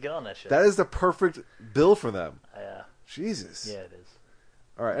 dude. I need to get on that shit. That is the perfect bill for them. Yeah. Jesus. Yeah, it is.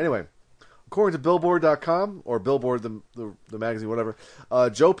 All right, anyway. According to Billboard.com, or Billboard, the magazine, whatever,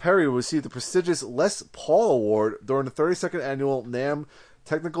 Joe Perry received the prestigious Les Paul Award during the 32nd annual NAMM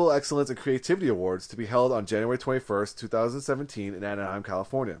Technical Excellence and Creativity Awards to be held on January 21st, 2017 in Anaheim,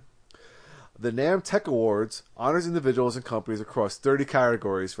 California. The NAMM Tech Awards honors individuals and companies across 30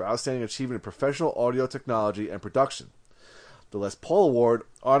 categories for outstanding achievement in professional audio technology and production. The Les Paul Award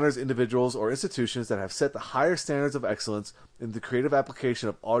honors individuals or institutions that have set the higher standards of excellence in the creative application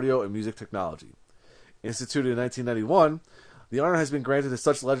of audio and music technology. Instituted in 1991, the honor has been granted to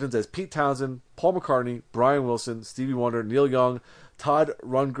such legends as Pete Townsend, Paul McCartney, Brian Wilson, Stevie Wonder, Neil Young, Todd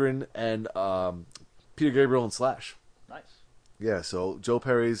Rundgren, and Peter Gabriel and Slash. Nice. Yeah, so Joe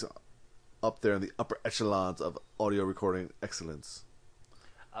Perry's up there in the upper echelons of audio recording excellence.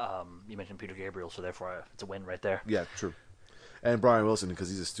 You mentioned Peter Gabriel, so therefore it's a win right there. Yeah, true. And Brian Wilson, because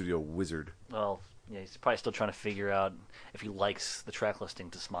he's a studio wizard. Well, yeah, he's probably still trying to figure out if he likes the track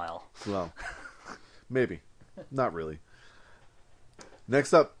listing to smile. Well, maybe. Not really.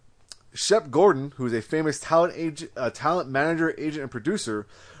 Next up, Shep Gordon, who is a famous talent manager, agent, and producer,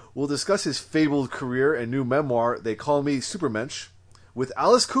 will discuss his fabled career and new memoir, They Call Me Supermensch, with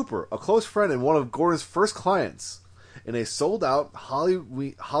Alice Cooper, a close friend and one of Gordon's first clients, in a sold-out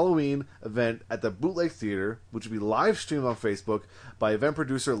Halloween event at the Bootleg Theater, which will be live-streamed on Facebook by event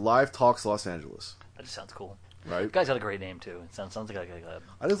producer Live Talks Los Angeles. That just sounds cool. Right? The guy's got a great name, too. It sounds like a...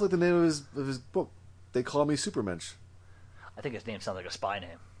 I just like the name of his book. They Call Me Supermensch. I think his name sounds like a spy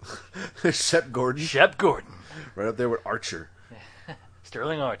name. Shep Gordon. Shep Gordon. Right up there with Archer.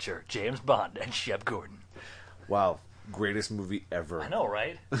 Sterling Archer, James Bond, and Shep Gordon. Wow. Greatest movie ever. I know,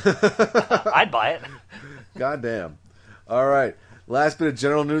 right? I'd buy it. Goddamn. All right. Last bit of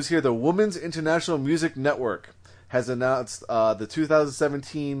general news here. The Women's International Music Network has announced the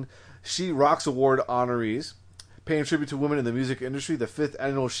 2017 She Rocks Award honorees. Paying tribute to women in the music industry, the 5th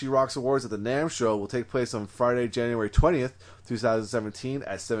annual She Rocks Awards at the NAMM show will take place on Friday, January 20th, 2017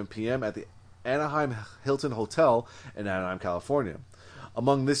 at 7 p.m. at the Anaheim Hilton Hotel in Anaheim, California.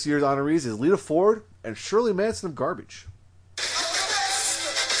 Among this year's honorees is Lita Ford and Shirley Manson of Garbage.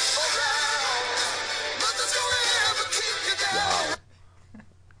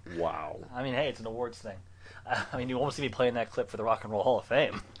 Wow. I mean, hey, it's an awards thing. I mean, you won't see me playing that clip for the Rock and Roll Hall of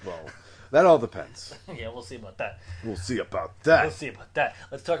Fame. Well, that all depends. Yeah, we'll see about that. We'll see about that. We'll see about that.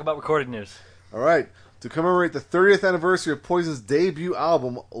 Let's talk about recorded news. All right. To commemorate the 30th anniversary of Poison's debut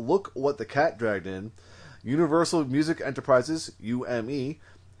album, Look What the Cat Dragged In, Universal Music Enterprises, UME,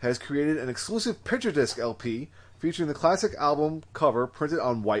 has created an exclusive picture disc LP featuring the classic album cover printed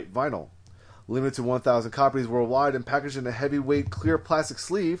on white vinyl. Limited to 1,000 copies worldwide and packaged in a heavyweight clear plastic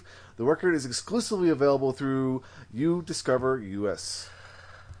sleeve, the record is exclusively available through UDiscover US.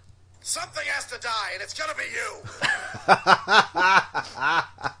 Something has to die, and it's gonna be you.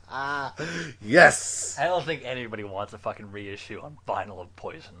 Yes! I don't think anybody wants a fucking reissue on vinyl of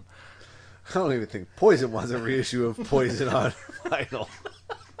Poison. I don't even think Poison wants a reissue of Poison on vinyl.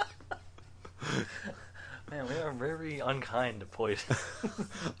 Man, we are very unkind to Poison.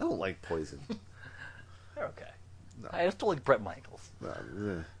 I don't like Poison. They're okay. No. I just don't like Bret Michaels.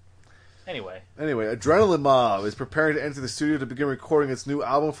 Anyway, Adrenaline Mob is preparing to enter the studio to begin recording its new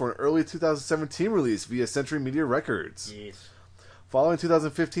album for an early 2017 release via Century Media Records. Yes. Following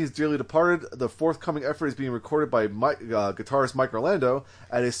 2015's Dearly Departed, the forthcoming effort is being recorded by guitarist Mike Orlando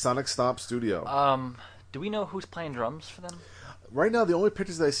at his Sonic Stomp studio. Do we know who's playing drums for them? Right now, the only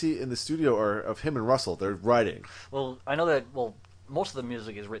pictures that I see in the studio are of him and Russell. They're writing. Well, I know that, most of the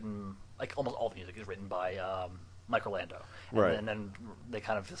music is written, like almost all the music is written by Mike Orlando. Right. And then they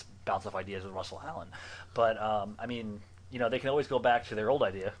kind of just bounce off ideas with Russell Allen. But, I mean, they can always go back to their old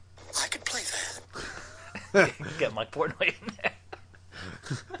idea. I could play that. Get Mike Portnoy in there.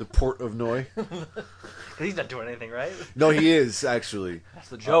 The Port of Noy. Because he's not doing anything, right? No, he is, actually. That's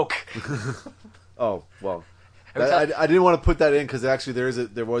the joke. Oh, well. I didn't want to put that in because actually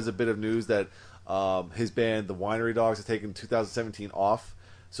there was a bit of news that his band, the Winery Dogs, has taken 2017 off,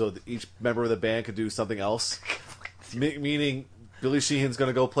 so each member of the band could do something else. Meaning, Billy Sheehan's going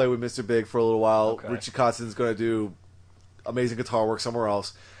to go play with Mr. Big for a little while. Okay. Richie Kotzen's going to do amazing guitar work somewhere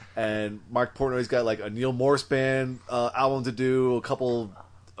else, and Mike Portnoy's got like a Neil Morse band album to do, a couple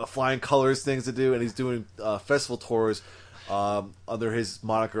Flying Colors things to do, and he's doing festival tours. Under his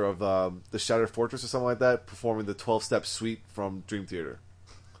moniker of the Shattered Fortress or something like that, performing the 12-step suite from Dream Theater.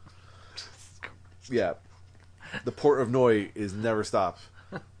 Yeah. The Port of Noy is never stopped.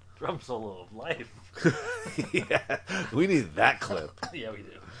 Drum solo of life. Yeah. We need that clip. Yeah, we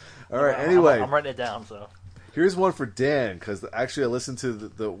do. All right, anyway. I'm writing it down, so. Here's one for Dan, because actually I listened to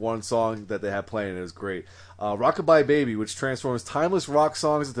the one song that they had playing, and it was great. Rockabye Baby, which transforms timeless rock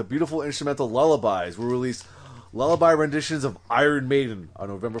songs into beautiful instrumental lullabies, will release lullaby renditions of Iron Maiden on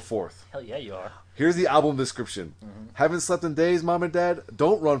November 4th. Hell yeah, you are. Here's the album description. Haven't slept in days, Mom and Dad?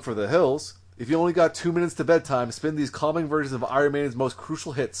 Don't run for the hills. If you only got 2 minutes to bedtime, spin these calming versions of Iron Maiden's most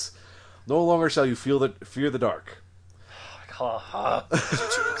crucial hits. No longer shall you fear the dark. Ha ha. There's a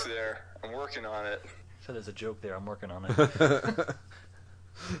joke there. I'm working on it. So there's a joke there. I'm working on it.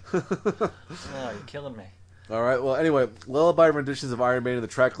 Oh, you're killing me. All right. Well, anyway, lullaby renditions of Iron Maiden. The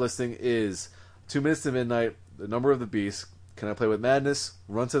track listing is 2 Minutes to Midnight, The Number of the Beast, Can I Play with Madness,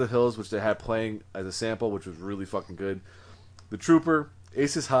 Run to the Hills, which they had playing as a sample, which was really fucking good. The Trooper,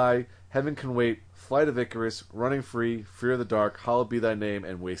 Aces High, Heaven Can Wait, Flight of Icarus, Running Free, Fear of the Dark, Hallowed Be Thy Name,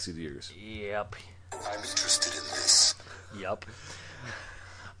 and Wasted Years. Yep. I'm interested in this. Yep.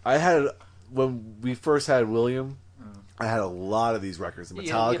 I had, when we first had William, I had a lot of these records. The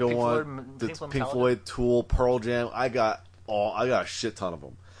Yeah, Metallica Pink one, Floyd, the Pink Floyd, Pink Metallica. Floyd, Tool, Pearl Jam. I got a shit ton of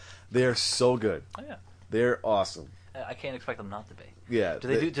them. They're so good. Oh yeah. They're awesome. I can't expect them not to be. Yeah.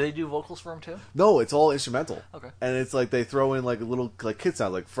 Do they do vocals for them too? No, it's all instrumental. Okay. And it's like they throw in like a little like kid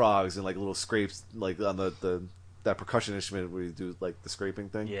sound, like frogs and like little scrapes, like on that percussion instrument where you do like the scraping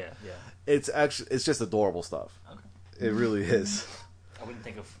thing. Yeah, yeah. It's just adorable stuff. Okay. It really is. I wouldn't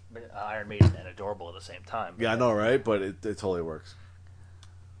think of Iron Maiden and Adorable at the same time. Yeah, I know, right? But it totally works.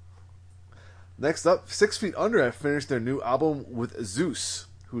 Next up, 6 Feet Under have finished their new album with Zeus,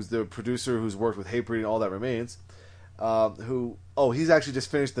 who's the producer who's worked with Hatebreed and All That Remains. He's actually just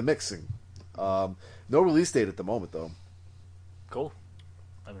finished the mixing. No release date at the moment, though. Cool.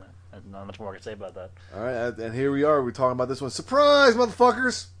 I mean, there's not much more I can say about that. All right, and here we are. We're talking about this one. Surprise,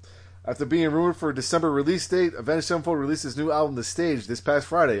 motherfuckers! After being rumored for a December release date, Avenged Sevenfold released his new album, The Stage, this past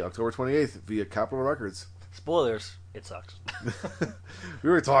Friday, October 28th, via Capitol Records. Spoilers. It sucks. We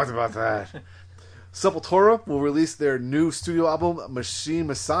already talked about that. Sepultura will release their new studio album, Machine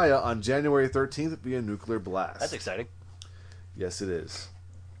Messiah, on January 13th via Nuclear Blast. That's exciting. Yes, it is.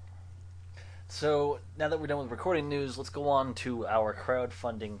 So, now that we're done with recording news, let's go on to our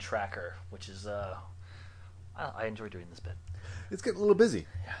crowdfunding tracker, which is, I enjoy doing this bit. It's getting a little busy.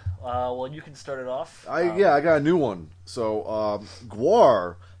 Well, you can start it off. I got a new one. So,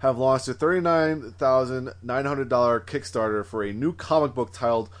 Gwar have launched a $39,900 Kickstarter for a new comic book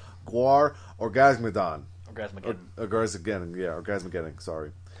titled Gwar Orgasmodon. Orgasmageddon,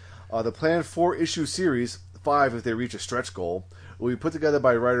 sorry. The planned 4-issue series, 5 if they reach a stretch goal, will be put together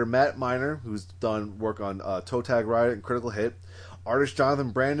by writer Matt Miner, who's done work on Toe Tag Riot and Critical Hit, artist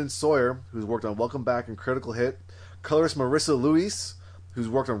Jonathan Brandon Sawyer, who's worked on Welcome Back and Critical Hit, colorist Marissa Luis, who's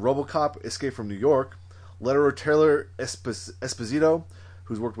worked on RoboCop, Escape from New York, letterer Taylor Esposito,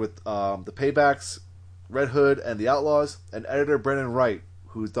 who's worked with The Paybacks, Red Hood, and The Outlaws, and editor Brendan Wright,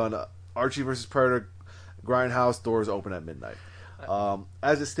 who's done Archie vs. Predator, Grindhouse, Doors Open at Midnight.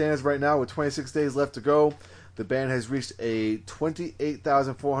 As it stands right now, with 26 days left to go, the band has reached a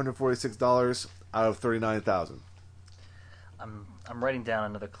 $28,446 out of $39,000. I'm writing down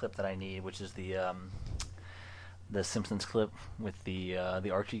another clip that I need, which is the Simpsons clip with the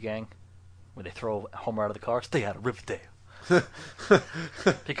Archie gang, where they throw Homer out of the car. Stay out of Riverdale.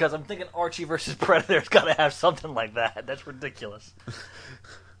 Because I'm thinking Archie versus Predator's got to have something like that. That's ridiculous.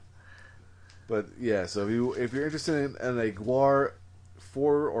 But yeah, so if you're interested in a Gwar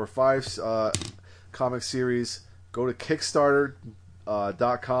 4 or 5 comic series, go to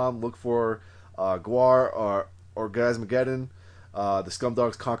Kickstarter.com. Look for Gwar or Orgasmageddon. The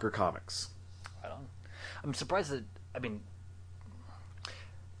Scumdogs Conquer Comics. Right on. I'm surprised that. I mean,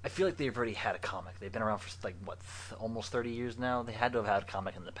 I feel like they've already had a comic. They've been around for almost 30 years now. They had to have had a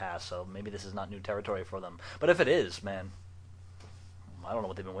comic in the past, so maybe this is not new territory for them. But if it is, man, I don't know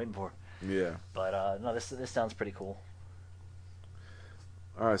what they've been waiting for. Yeah. But no, this sounds pretty cool.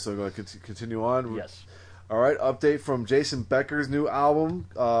 All right, so we're going to continue on. Yes. All right, update from Jason Becker's new album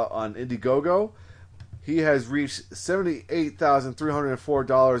on Indiegogo. He has reached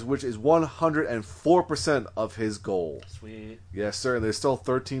 $78,304, which is 104% of his goal. Sweet. Yes, sir. And there's still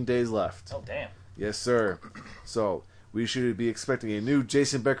 13 days left. Oh, damn. Yes, sir. So we should be expecting a new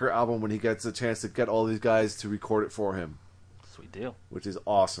Jason Becker album when he gets a chance to get all these guys to record it for him. Sweet deal. Which is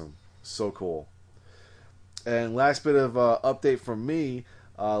awesome. So cool. And last bit of update from me.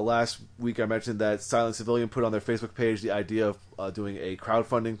 Last week I mentioned that Silent Civilian put on their Facebook page the idea of doing a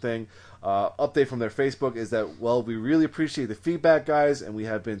crowdfunding thing. Update from their Facebook is that, well, we really appreciate the feedback, guys, and we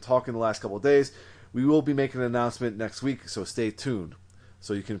have been talking the last couple of days. We will be making an announcement next week, so stay tuned.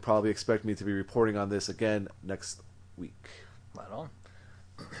 So you can probably expect me to be reporting on this again next week. Right on.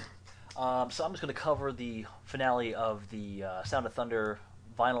 So I'm just going to cover the finale of the Sound of Thunder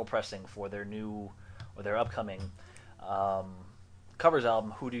vinyl pressing for their their upcoming covers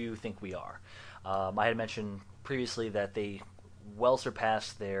album, Who Do You Think We Are? I had mentioned previously that they well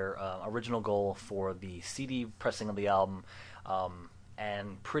surpassed their original goal for the CD pressing of the album,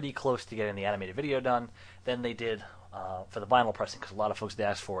 and pretty close to getting the animated video done than they did for the vinyl pressing, because a lot of folks had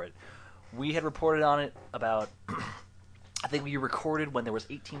asked for it. We had reported on it about... I think we recorded when there was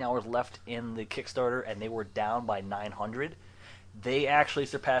 18 hours left in the Kickstarter, and they were down by 900. They actually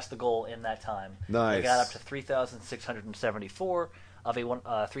surpassed the goal in that time. Nice. They got up to 3,674 of a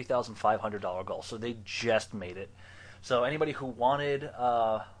 $3,500 goal. So they just made it. So anybody who wanted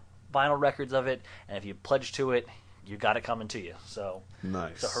vinyl records of it, and if you pledged to it, you got it coming to you. So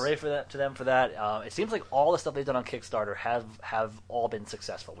nice. So hooray for that, to them for that. It seems like all the stuff they've done on Kickstarter have all been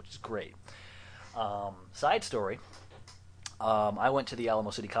successful, which is great. Side story. I went to the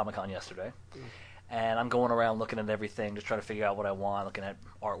Alamo City Comic Con yesterday, and I'm going around looking at everything, just trying to figure out what I want, looking at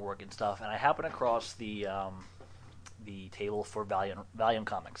artwork and stuff. And I happened across the table for Valiant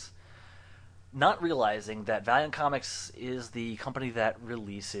Comics, not realizing that Valiant Comics is the company that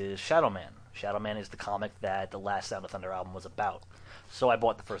releases Shadow Man. Shadow Man is the comic that the last Sound of Thunder album was about. So I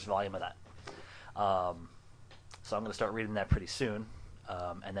bought the first volume of that. So I'm going to start reading that pretty soon,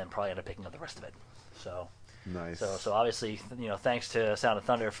 and then probably end up picking up the rest of it. So. Nice. So obviously, thanks to Sound of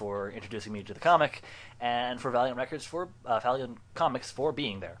Thunder for introducing me to the comic, and for Valiant Comics for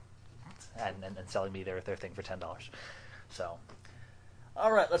being there, and selling me their thing for $10. So,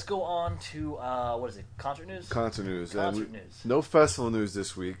 all right, let's go on to what is it? Concert news. Concert news. Concert news. No festival news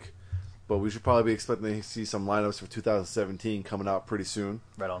this week, but we should probably be expecting to see some lineups for 2017 coming out pretty soon.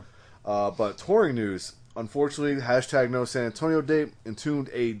 Right on. But touring news. Unfortunately, #No San Antonio date, Entombed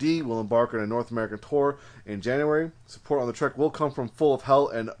AD will embark on a North American tour in January. Support on the trek will come from Full of Hell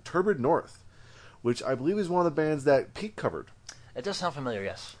and Turbid North, which I believe is one of the bands that Pete covered. It does sound familiar,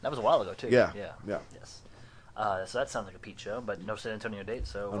 yes. That was a while ago, too. Yeah. Yes. So that sounds like a Pete show, but no San Antonio date,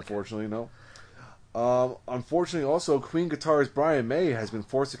 so... Unfortunately, no. Unfortunately, also, Queen guitarist Brian May has been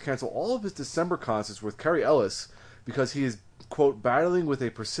forced to cancel all of his December concerts with Carrie Ellis because he is, quote, battling with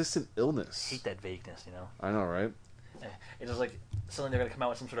a persistent illness. I hate that vagueness, I know, right? It's just like suddenly they're going to come out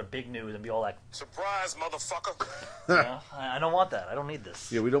with some sort of big news and be all like, Surprise, motherfucker! I don't want that. I don't need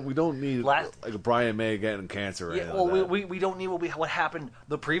this. Yeah, we don't need like a Brian May getting cancer. Or yeah, anything well, like we don't need what happened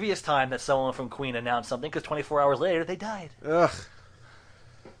the previous time that someone from Queen announced something, because 24 hours later they died. Ugh.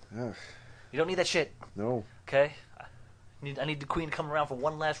 You don't need that shit. No. Okay? I need the Queen to come around for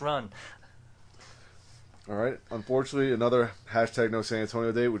one last run. All right. Unfortunately, another #No San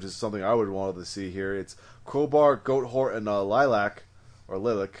Antonio date, which is something I would want to see here. It's Crowbar, Goathort, and Lilac, or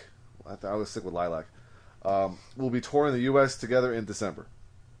Lilac. I would stick with Lilac. Will be touring the U.S. together in December.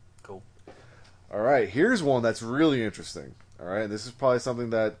 Cool. All right. Here's one that's really interesting. All right. And this is probably something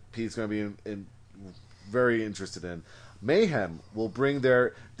that Pete's going to be very interested in. Mayhem will bring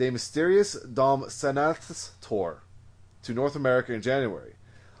their De Mysterious Dom Sanaths tour to North America in January.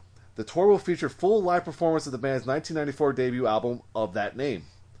 The tour will feature full live performance of the band's 1994 debut album of that name.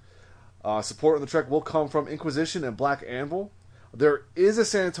 Support on the trek will come from Inquisition and Black Anvil. There is a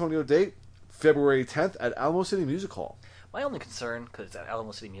San Antonio date, February 10th at Alamo City Music Hall. My only concern, because it's at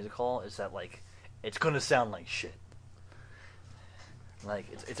Alamo City Music Hall, is that it's going to sound like shit. Like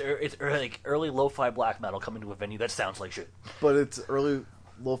it's like early lo-fi black metal coming to a venue that sounds like shit. But it's early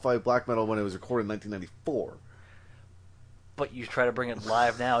lo-fi black metal when it was recorded in 1994. But you try to bring it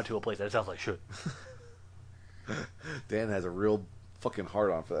live now to a place that sounds like shit. Dan has a real fucking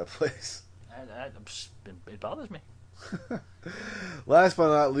hard-on for that place. It bothers me. Last but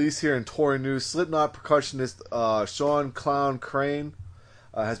not least, here in touring news, Slipknot percussionist Sean Clown Crane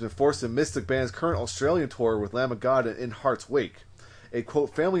has been forced to miss the band's current Australian tour with Lamb of God and In Heart's Wake. A,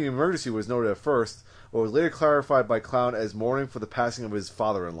 quote, family emergency was noted at first, but was later clarified by Clown as mourning for the passing of his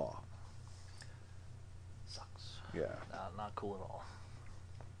father-in-law. Sucks. Yeah. Not cool at all.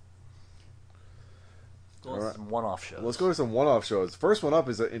 Let's go to some one-off shows. Let's go to some one-off shows. First one up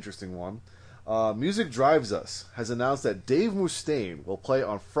is an interesting one. Music Drives Us has announced that Dave Mustaine will play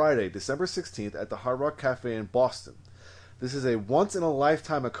on Friday, December 16th at the Hard Rock Cafe in Boston. This is a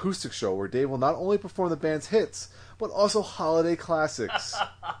once-in-a-lifetime acoustic show where Dave will not only perform the band's hits, but also holiday classics.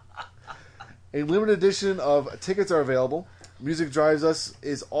 A limited edition of tickets are available. Music Drives Us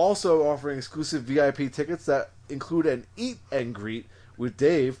is also offering exclusive VIP tickets that include an eat and greet with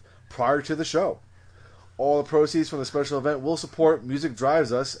Dave prior to the show. All the proceeds from the special event will support Music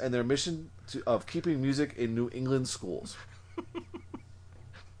Drives Us and their mission of keeping music in New England schools.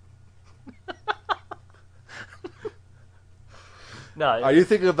 No, Are you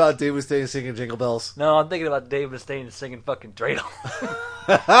thinking about Dave Mustaine singing Jingle Bells? No, I'm thinking about Dave Mustaine singing fucking Dreidel.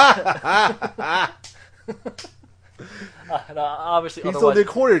 No, obviously, He's otherwise, only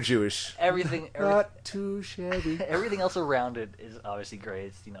quarter Jewish. everything Not too shabby. everything else around it is obviously great.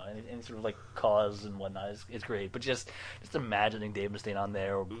 It's, any sort of like cause and whatnot is great. But just imagining Dave Mustaine on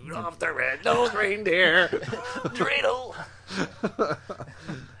there, off the red-nosed reindeer, Dreidel.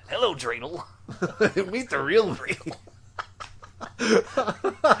 Hello, Dreidel. Meet the real Dreidel.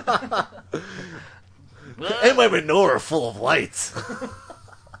 And my menorah full of lights.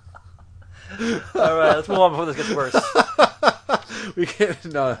 All right, let's move on before this gets worse. We can't.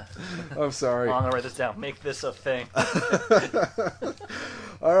 No, I'm sorry. I'm gonna write this down. Make this a thing.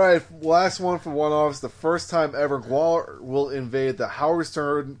 All right, last one for one-offs. The first time ever, GWAR will invade the Howard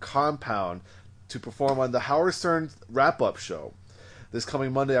Stern compound to perform on the Howard Stern wrap-up show this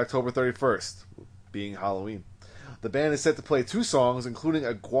coming Monday, October 31st, being Halloween. The band is set to play 2 songs, including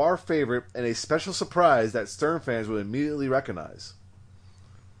a GWAR favorite and a special surprise that Stern fans will immediately recognize.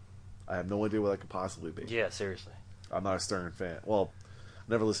 I have no idea what that could possibly be. Yeah, seriously. I'm not a Stern fan. Well,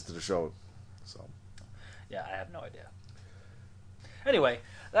 never listened to the show, so. Yeah, I have no idea. Anyway,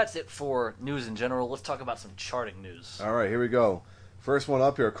 that's it for news in general. Let's talk about some charting news. All right, here we go. First one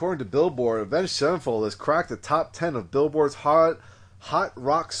up here. According to Billboard, Avenged Sevenfold has cracked the top 10 of Billboard's Hot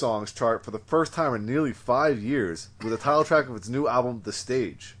Rock Songs chart for the first time in nearly 5 years with the title track of its new album, The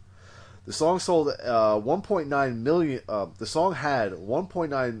Stage. The song sold 1.9 million. The song had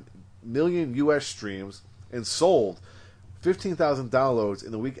 1.9 million U.S. streams and sold 15,000 downloads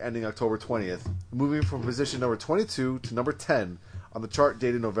in the week ending October 20th, moving from position number 22 to number 10 on the chart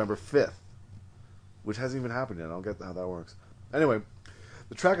dated November 5th, which hasn't even happened yet. I don't get how that works. Anyway,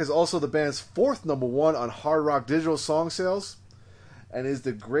 the track is also the band's 4th number 1 on Hard Rock Digital song sales and is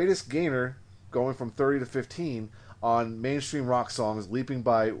the greatest gainer, going from 30 to 15 on mainstream rock songs, leaping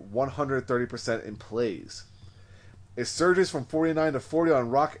by 130% in plays. It surges from 49 to 40 on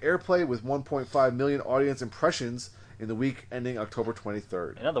rock airplay with 1.5 million audience impressions in the week ending October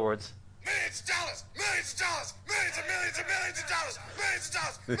 23rd. In other words, Millions of dollars, millions of dollars, millions and millions and millions of dollars, millions of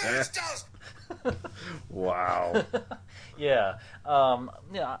dollars, millions of dollars. Wow. yeah,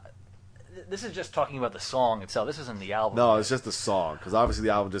 this is just talking about the song itself. This isn't the album. No, it's just the song, because obviously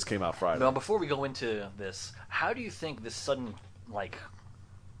the album just came out Friday. Now, before we go into this, how do you think this sudden, like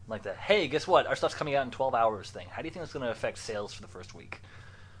the, hey, guess what? Our stuff's coming out in 12 hours thing. How do you think it's going to affect sales for the first week?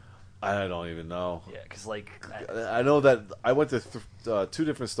 I don't even know. Yeah, because, I know that I went to 2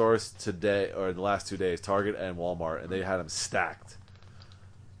 different stores today, or in the last 2 days, Target and Walmart, and they had them stacked.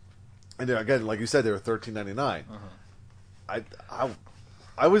 And then, again, like you said, they were $13.99.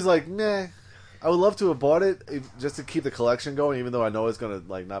 I was like, nah. I would love to have bought it just to keep the collection going, even though I know it's going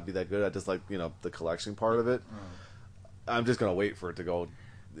to not be that good. I just like the collection part of it. I'm just going to wait for it to go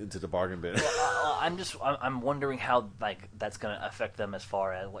into the bargain bin. I'm wondering how that's going to affect them as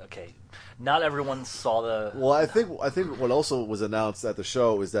far as not everyone saw the. Well, I think what also was announced at the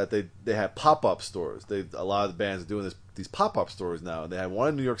show is that they had pop-up stores. A lot of the bands are doing these pop-up stores now, and they had one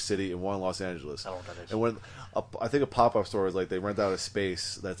in New York City and one in Los Angeles. I don't know what that is. And when I think a pop-up store is like they rent out a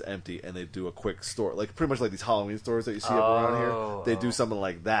space that's empty and they do a quick store, like pretty much like these Halloween stores that you see up around here. They do something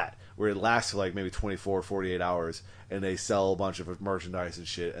like that where it lasts for like maybe 24, 48 hours, and they sell a bunch of merchandise and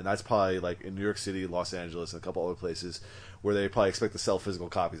shit. And that's probably like in New York City, Los Angeles, and a couple other places where they probably expect to sell physical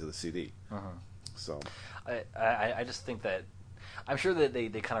copies of the CD. So I just think that I'm sure that they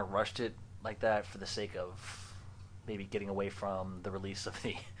kind of rushed it like that for the sake of maybe getting away from the release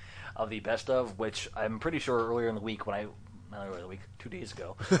of the best of, which I'm pretty sure earlier in the week when not earlier in the week, 2 days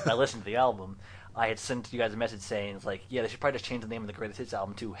ago, when I listened to the album, I had sent you guys a message saying, it's like, yeah, they should probably just change the name of the Greatest Hits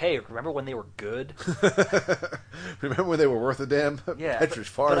album to, hey, remember when they were good? Remember when they were worth a damn? Yeah, Petrich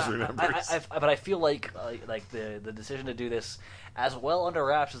Fars remembers. But I feel like the decision to do this as well under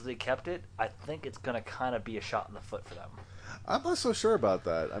wraps as they kept it, I think it's going to kind of be a shot in the foot for them. I'm not so sure about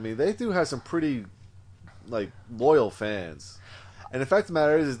that. I mean, they do have some pretty loyal fans. And the fact of the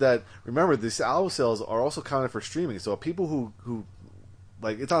matter is that, remember, these album sales are also counted for streaming. So people who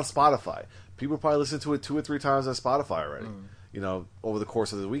it's on Spotify. People probably listen to it 2 or 3 times on Spotify already, over the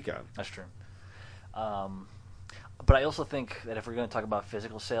course of the weekend. That's true. But I also think that if we're going to talk about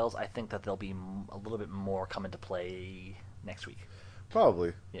physical sales, I think that there'll be a little bit more come into play next week.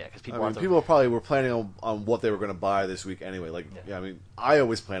 Probably. Yeah, because people people probably were planning on what they were going to buy this week anyway. I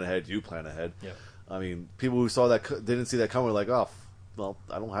always plan ahead. You plan ahead. Yeah. I mean, people who saw that didn't see that coming were like, oh, well,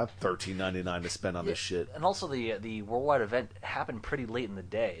 I don't have $13.99 to spend on this shit. And also, the worldwide event happened pretty late in the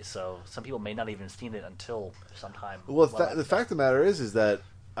day, so some people may not even have seen it until sometime. Well, the fact of the matter is that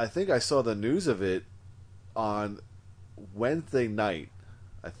I think I saw the news of it on Wednesday night,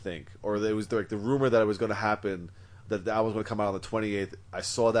 I think, or it was like the rumor that it was going to happen, that the album was going to come out on the 28th. I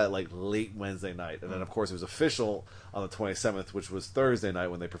saw that like late Wednesday night, and then of course it was official on the 27th, which was Thursday night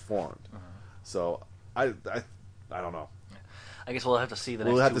when they performed. So I don't know. I guess we'll have to see the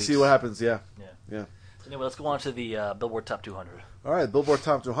next We'll have 2 to weeks. see what happens. Yeah. So anyway, let's go on to the Billboard Top 200. All right, Billboard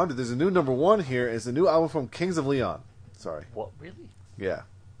Top 200. There's a new number one here. It's a new album from Kings of Leon. Sorry. What, really? Yeah.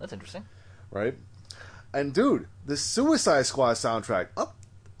 That's interesting. Right? And dude, the Suicide Squad soundtrack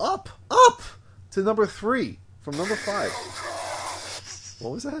up to number 3 from number 5.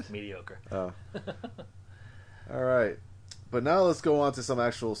 What was that? Mediocre. Oh. All right. But now let's go on to some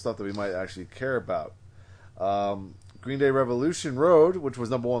actual stuff that we might actually care about. Green Day Revolution Road, which was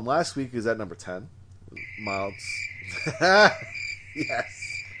number 1 last week, is at number 10. Miles.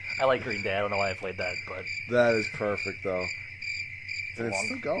 Yes. I like Green Day. I don't know why I played that, but That is perfect, though. And it's long.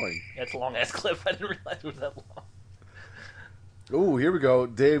 still going. it's a long-ass clip. I didn't realize it was that long. Ooh, here we go.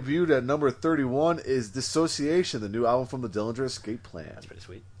 Debuted at number 31 is Dissociation, the new album from the Dillinger Escape Plan. That's pretty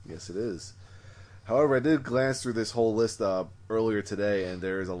sweet. Yes, it is. However, I did glance through this whole list earlier today, and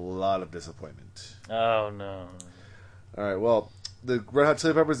there is a lot of disappointment. Oh, no. All right, well, the Red Hot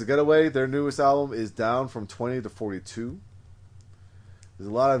Chili Peppers, The Getaway, their newest album is down from 20 to 42. There's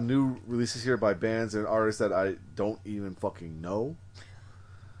a lot of new releases here by bands and artists that I don't even fucking know.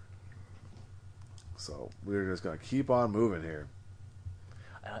 So we're just going to keep on moving here.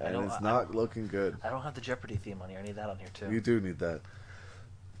 And it's not looking good. I don't have the Jeopardy theme on here. I need that on here, too. You do need that.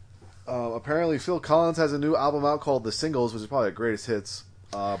 Apparently, Phil Collins has a new album out called The Singles, which is probably the greatest hits.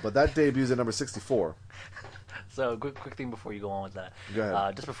 But that debuts at number 64. So, quick thing before you go on with that. Go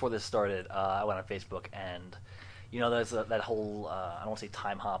ahead. Just before this started, I went on Facebook, and there's that whole I don't want to say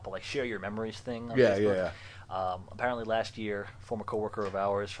time hop, but like share your memories thing on Facebook. Apparently, last year, former coworker of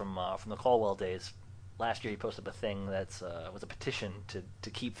ours from the Caldwell days. Last year, he posted a thing that's was a petition to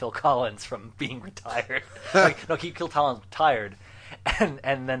keep Phil Collins from being retired. Keep Phil Collins retired.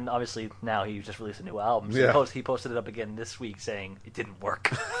 And then obviously now he just released a new album. So he posted it up again this week saying it didn't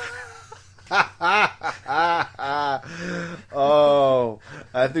work. Oh,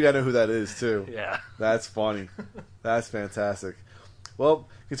 I think I know who that is too. Yeah, that's funny. That's fantastic. Well,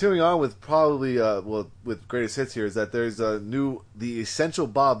 continuing on with probably with greatest hits here is that there's a new The Essential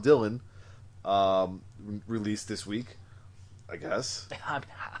Bob Dylan released this week, I guess.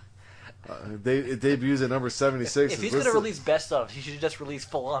 It debuts at number 76. If he's going to release best of, he should just release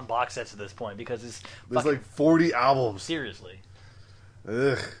full-on box sets at this point because there's like 40 albums. Seriously.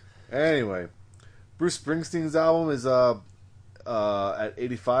 Ugh. Anyway, Bruce Springsteen's album is at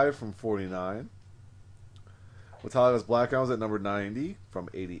 85 from 49. Metallica's Black Album's at number 90 from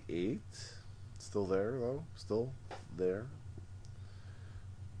 88. Still there, though. Still there.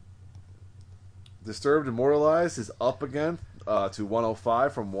 Disturbed Immortalized is up again to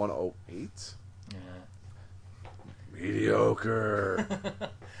 105 from 108. Yeah. Mediocre.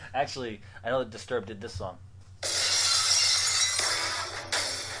 Actually, I know that Disturbed did this song.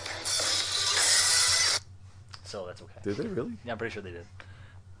 So that's okay. Did they really? Yeah, I'm pretty sure they did.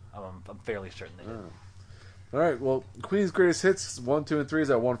 I'm fairly certain they did. All right, well, Queen's Greatest Hits 1, 2, and 3 is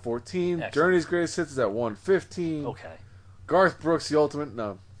at 114. Excellent. Journey's Greatest Hits is at 115. Okay. Garth Brooks, The Ultimate,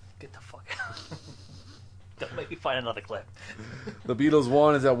 no. Get the fuck out. Don't make me find another clip. The Beatles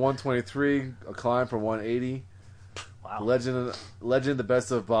 1 is at 123, a climb from 180. Wow. Legend, The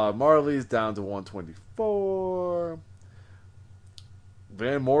Best of Bob Marley's down to 124.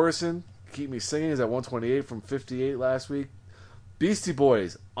 Van Morrison, Keep Me Singing is at 128 from 58 last week. Beastie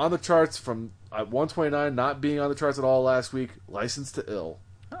Boys on the charts from at 129, not being on the charts at all last week. Licensed to Ill.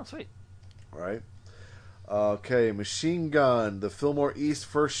 Oh, sweet. All right. Okay, Machine Gun, the Fillmore East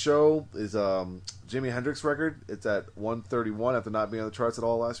first show is Jimi Hendrix record. It's at 131 after not being on the charts at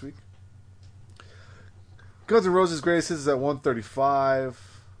all last week. Guns N' Roses' Greatest Hits is at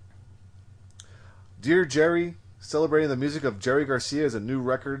 135. Dear Jerry, celebrating the music of Jerry Garcia, is a new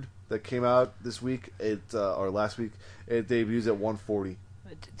record that came out this week. Or last week. It debuts at 140.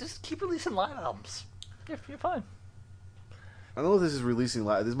 Just keep releasing live albums. You're fine. I don't know if this is releasing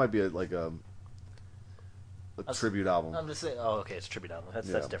live. This might be a tribute album. I'm just saying. Oh, okay, it's a tribute album.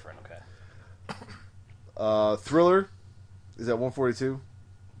 That's different. Okay. Thriller is at 142.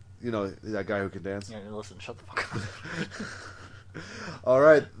 You know, that guy who can dance. Yeah, listen, shut the fuck up. All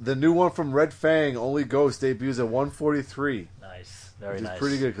right, the new one from Red Fang, Only Ghost, debuts at 143. Nice, very which nice. is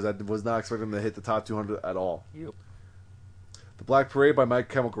pretty good because I was not expecting them to hit the top 200 at all. Yep. The Black Parade by My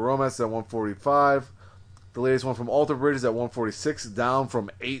Chemical Romance is at 145. The latest one from Alter Bridge is at 146, down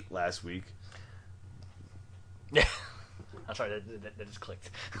from 8 last week. Yeah. I'm sorry, that just clicked.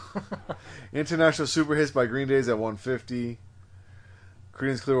 International Super Hits by Green Day's at 150.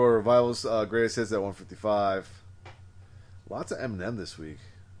 Creedence Clearwater Revival's Greatest Hits at 155. Lots of Eminem this week.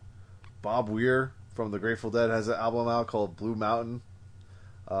 Bob Weir from the Grateful Dead has an album out called Blue Mountain.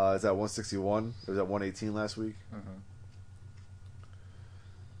 It's at 161. It was at 118 last week. Mm-hmm.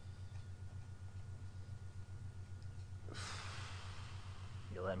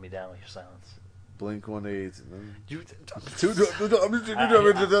 You're letting me down with your silence. Blink 182. Hold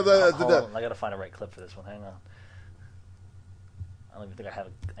on, I gotta find a right clip for this one. Hang on. I don't even think I have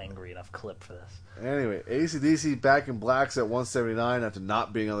an angry enough clip for this. Anyway, AC/DC Back in Black's at 179 after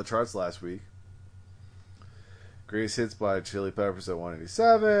not being on the charts last week. Greatest Hits by Chili Peppers at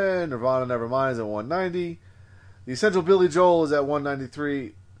 187. Nirvana Nevermind is at 190. The Essential Billy Joel is at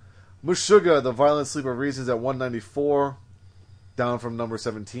 193. Meshuggah, The Violent Sleep of Reasons at 194. Down from number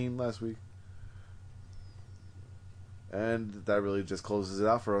 17 last week. And that really just closes it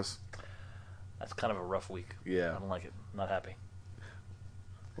out for us. That's kind of a rough week. Yeah. I don't like it. I'm not happy.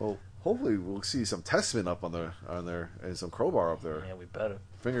 Well, hopefully we'll see some Testament up on there and some Crowbar up there. Yeah, we better.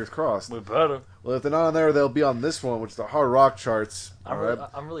 Fingers crossed. We better. Well, if they're not on there, they'll be on this one, which is the hard rock charts.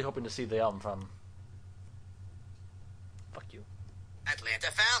 I'm really hoping to see the album from... Fuck you.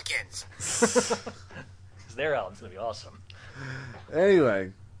 Atlanta Falcons. Because their album's going to be awesome.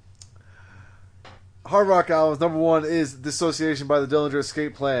 Anyway, hard rock albums. Number 1 is Dissociation by the Dillinger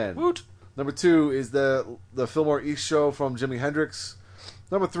Escape Plan. Woot! Number 2 is the Fillmore East Show from Jimi Hendrix.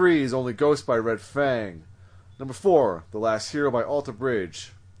 Number 3 is Only Ghost by Red Fang. Number 4, The Last Hero by Alter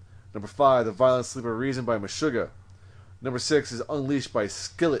Bridge. Number 5, The Violent Sleep of Reason by Meshuggah. Number 6 is Unleashed by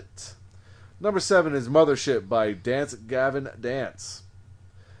Skillet. Number 7 is Mothership by Dance Gavin Dance.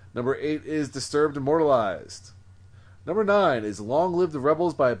 Number 8 is Disturbed Immortalized. Number 9 is Long Live the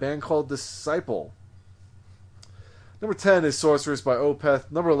Rebels by a band called Disciple. Number 10 is Sorceress by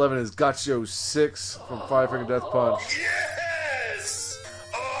Opeth. Number 11 is Gotcho 6 from Five Finger Death Punch. Yes!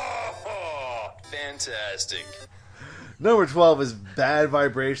 Oh, Fantastic. Number 12 is Bad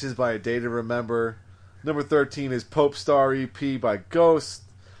Vibrations by A Day to Remember. Number 13 is Pope Star EP by Ghost.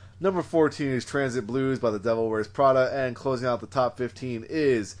 Number 14 is Transit Blues by The Devil Wears Prada. And closing out the top 15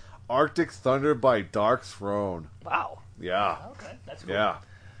 is Arctic Thunder by Dark Throne. Wow. Yeah. Okay, that's cool. Yeah.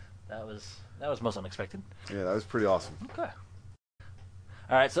 That was most unexpected. Yeah, that was pretty awesome. Okay.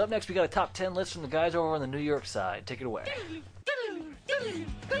 All right, so up next we got a top 10 list from the guys over on the New York side. Take it away.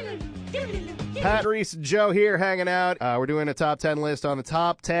 Pat, Reese, and Joe here hanging out. We're doing a top 10 list on the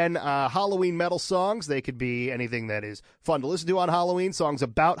top 10 Halloween metal songs. They could be anything that is fun to listen to on Halloween, songs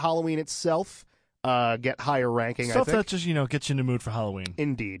about Halloween itself. Get higher ranking, Stuff I think. that just, gets you in the mood for Halloween.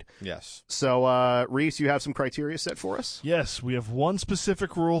 Indeed. Yes. So, Reese, you have some criteria set for us? Yes, we have one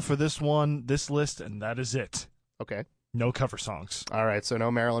specific rule for this list, and that is it. Okay. No cover songs. All right, so no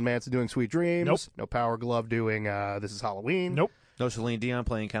Marilyn Manson doing Sweet Dreams. Nope. No Power Glove doing This Is Halloween. Nope. No Celine Dion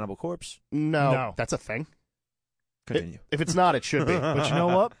playing Cannibal Corpse. No. That's a thing. Continue. If it's not, it should be. But you know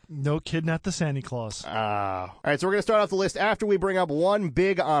what? No Kidnap the Santa Claus. All right, so we're going to start off the list after we bring up one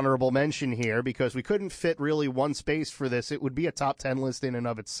big honorable mention here because we couldn't fit really one space for this. It would be a top 10 list in and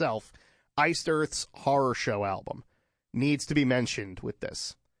of itself. Iced Earth's Horror Show album needs to be mentioned with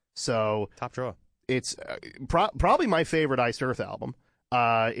this. So Top draw. It's probably my favorite Iced Earth album.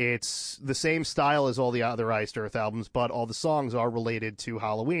 It's the same style as all the other Iced Earth albums, but all the songs are related to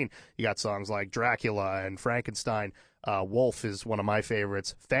Halloween. You got songs like Dracula and Frankenstein. Wolf is one of my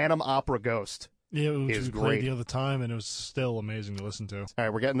favorites. Phantom Opera Ghost Which is we great. played the other time, and it was still amazing to listen to. All right,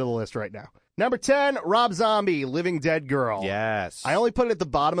 we're getting to the list right now. Number 10, Rob Zombie, Living Dead Girl. Yes. I only put it at the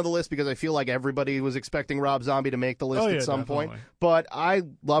bottom of the list because I feel like everybody was expecting Rob Zombie to make the list at some point. But I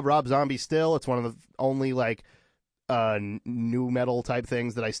love Rob Zombie still. It's one of the only, new metal type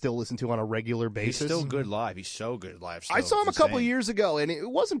things that I still listen to on a regular basis. He's still good live. He's so good live. Still. I saw him a couple of years ago, and it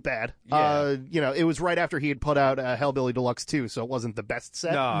wasn't bad. Yeah. It was right after he had put out Hellbilly Deluxe 2, so it wasn't the best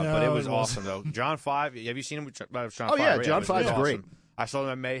set. No, but it was awesome, though. John 5, have you seen him with John 5? Oh, yeah, right? John 5's awesome. great. I saw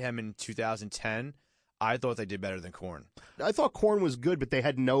them at Mayhem in 2010. I thought they did better than Korn. I thought Korn was good, but they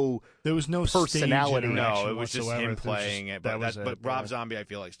had there was no personality. No, it was just him whatsoever. playing it. But Rob Zombie, I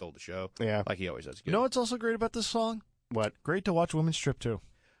feel like, stole the show. Yeah. Like he always does. Good. You know what's also great about this song? What? Great to watch women strip, too.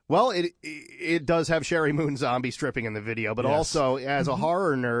 Well, it does have Sherry Moon zombie stripping in the video, but also as a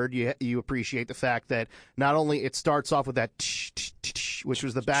horror nerd, you appreciate the fact that not only it starts off with that which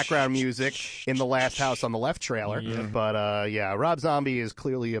was the background music in The Last House on the Left trailer, but Rob Zombie is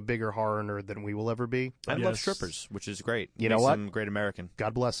clearly a bigger horror nerd than we will ever be. I love strippers, which is great. You know what? Some great American.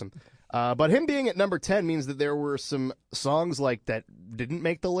 God bless him. But him being at number 10 means that there were some songs like that didn't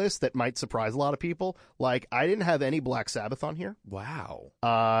make the list that might surprise a lot of people. Like, I didn't have any Black Sabbath on here. Wow.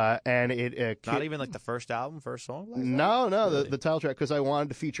 And it Not even like the first album, first song? Black Sabbath? No, Really? the title track, because I wanted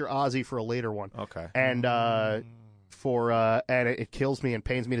to feature Ozzy for a later one. Okay. And and it kills me and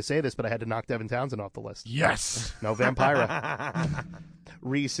pains me to say this, but I had to knock Devin Townsend off the list. Yes. No Vampira.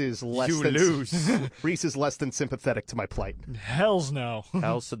 Reese is less You than lose. Reese is less than sympathetic to my plight. Hells no.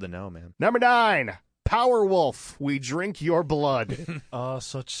 Hells to the no, man. Number 9, Powerwolf, We Drink Your Blood.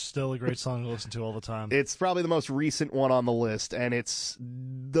 Still a great song to listen to all the time. It's probably the most recent one on the list, and it's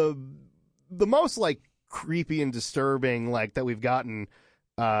the most like creepy and disturbing like that we've gotten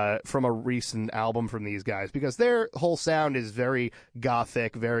from a recent album from these guys, because their whole sound is very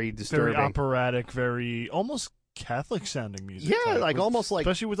gothic, very disturbing, very operatic, very almost Catholic sounding music. Yeah, like almost like,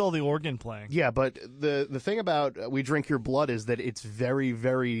 especially with all the organ playing. Yeah, but the thing about We Drink Your Blood is that it's very,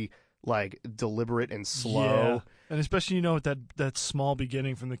 very like deliberate and slow. Yeah. And especially, with that small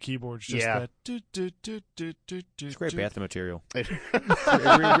beginning from the keyboards, just that. It's great bathroom material. It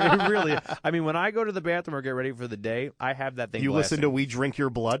really. I mean, when I go to the bathroom or get ready for the day, I have that thing. You blasting. listen to We Drink Your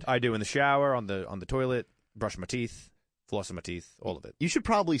Blood? I do in the shower, on the toilet, brushing my teeth, flossing my teeth, all of it. You should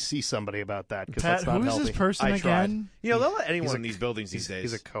probably see somebody about that, because Pat, that's not who is healthy. this person I tried. again? They'll let anyone in these buildings these days.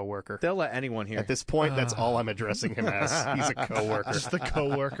 He's a coworker. They'll let anyone here. At this point, that's all I'm addressing him as. He's a coworker. Just the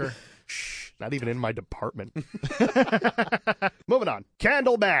coworker. Shh, not even in my department. Moving on.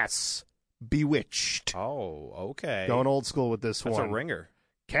 Candlemass, Bewitched. Oh, okay. Going old school with this That's one. a ringer.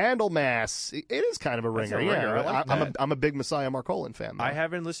 Candlemass, it is kind of a That's ringer. a ringer. Yeah, I like that. I'm a big Messiah Marcolin fan, though. I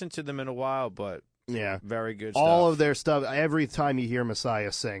haven't listened to them in a while, but yeah, very good all stuff. of their stuff, every time you hear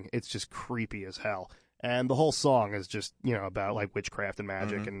Messiah sing, it's just creepy as hell. And the whole song is just, about like witchcraft and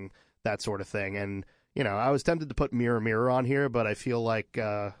magic and that sort of thing. And, I was tempted to put Mirror Mirror on here, but I feel like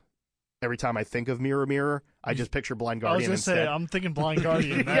every time I think of Mirror Mirror, I just picture Blind Guardian I was going to instead. say, I'm thinking Blind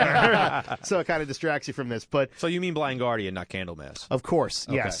Guardian there. Yeah. So it kind of distracts you from this. But So you mean Blind Guardian, not Candlemass? of course,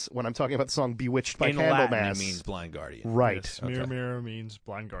 Okay. yes, when I'm talking about the song Bewitched by in Candlemass. Latin, it means Blind Guardian. Right. Yes, Mirror Mirror means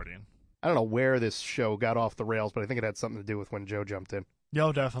Blind Guardian. I don't know where this show got off the rails, but I think it had something to do with when Joe jumped in.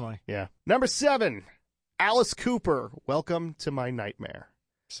 Yo, definitely. Yeah. Number 7, Alice Cooper, Welcome to My Nightmare.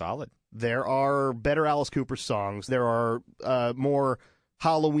 Solid. There are better Alice Cooper songs. There are more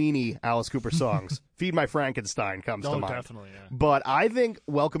Halloween-y Alice Cooper songs. Feed My Frankenstein comes to mind. Definitely, yeah. But I think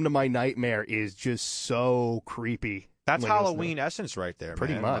Welcome to My Nightmare is just so creepy. That's when you listen to Halloween essence right there,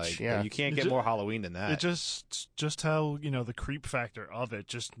 Pretty man. much, Like, yeah. You can't It get ju- more Halloween than that. It just how, the creep factor of it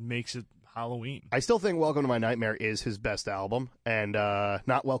just makes it Halloween. I still think Welcome to My Nightmare is his best album, and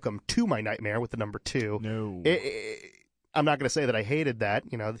not Welcome to My Nightmare with the number 2. No. I'm not going to say that I hated that.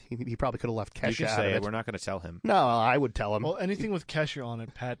 He probably could have left Kesha you can out say of it. it. We're not going to tell him. No, I would tell him. Well, anything with Kesha on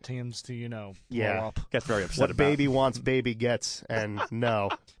it, Pat tends to, blow Yeah. up. Gets very upset What about baby wants, baby gets, and no.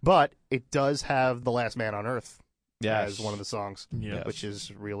 But it does have The Last Man on Earth Yes. as one of the songs, Yes. which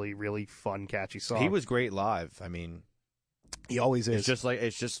is really, really fun, catchy song. He was great live. I mean, He always is. it's just like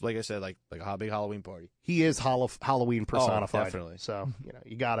I said, like a big Halloween party. He is Halloween personified. definitely. So,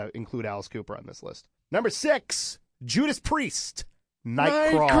 you got to include Alice Cooper on this list. Number 6, Judas Priest,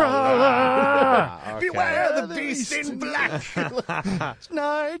 Nightcrawler. Ah, okay. Beware the beast in black.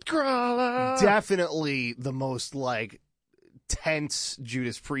 Nightcrawler. Definitely the most, tense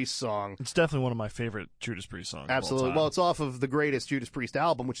Judas Priest song. It's definitely one of my favorite Judas Priest songs. Absolutely. Of all Well, it's off of the greatest Judas Priest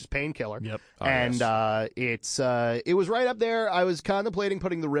album, which is Painkiller. time. Yep. Oh, And yes. it was right up there. I was contemplating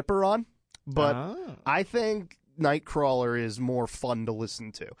putting the Ripper on, but I think Nightcrawler is more fun to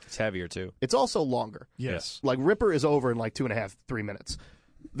listen to. It's heavier too. It's also longer. Yes. Like Ripper is over in 2.5, 3 minutes.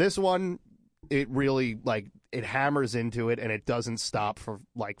 This one, it really it hammers into it and it doesn't stop for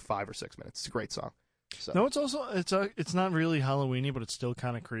 5 or 6 minutes. It's a great song. So. No, it's also it's not really Halloweeny, but it's still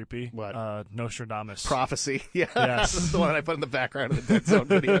kind of creepy. What? Nostradamus. Prophecy. Yeah. Yes. That's the one I put in the background of the Dead Zone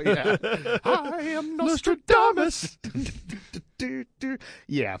video. Yeah. I am Nostradamus.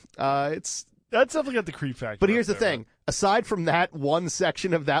 Yeah. It's. That's definitely got the creep factor. But here's the up there, thing. Aside from that one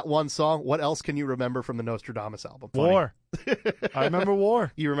section of that one song, what else can you remember from the Nostradamus album? War. I remember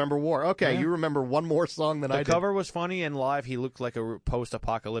War. You remember War. Okay, Yeah. You remember one more song than I The did. cover was funny, and live he looked like a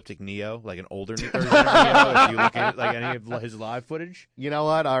post-apocalyptic Neo, like an older version of Neo. If you look at any of his live footage. You know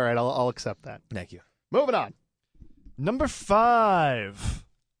what? All right, I'll accept that. Thank you. Moving on. Number 5,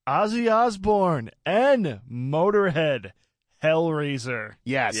 Ozzy Osbourne and Motorhead, Hellraiser.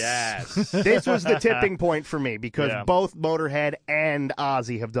 Yes. Yes. This was the tipping point for me because Yeah. both Motorhead and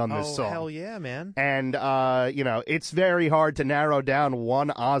Ozzy have done this Oh, song. hell yeah, man. And, it's very hard to narrow down one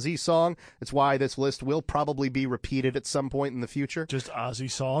Ozzy song. That's why this list will probably be repeated at some point in the future. Just Ozzy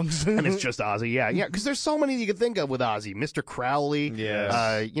songs. And it's just Ozzy, yeah. Yeah, because there's so many you can think of with Ozzy. Mr. Crowley, Yes.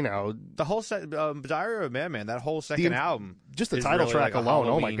 the whole Diary of a Madman, that whole second album. just the is title really track like a alone,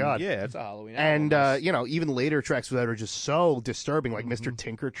 oh my Halloween- God. Yeah, it's a Halloween And, album. even later tracks that are just so disturbing, like Mr.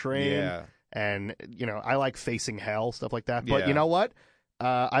 Tinker Train. Yeah. And, I like Facing Hell, stuff like that. But Yeah. you know what?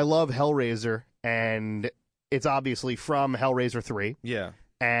 I love Hellraiser, and it's obviously from Hellraiser 3. Yeah.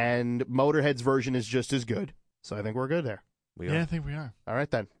 And Motorhead's version is just as good. So I think we're good there. Yeah, I think we are. All right,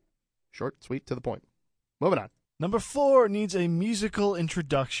 then. Short, sweet, to the point. Moving on. Number 4 needs a musical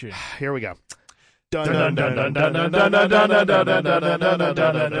introduction. Here we go. Yeah,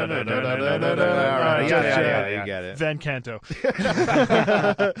 you get it. Van Canto.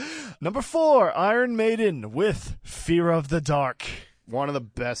 Number 4, Iron Maiden with Fear of the Dark. One of the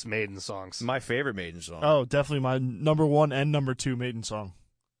best Maiden songs. My favorite Maiden song. Oh, definitely my number 1 and number 2 Maiden song.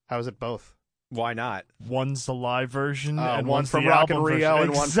 How is it both? Why not? One's the live version, and one one's from the Rock and album Rio version.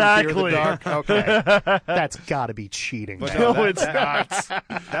 and one from Fear of the Exactly. Dark. Okay. That's got to be cheating. But man. No, it's not.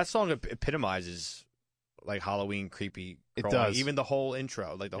 That song epitomizes like Halloween creepy. It crawling. does. Even the whole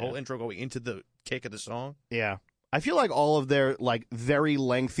intro, like the whole intro going into the kick of the song. Yeah. I feel like all of their very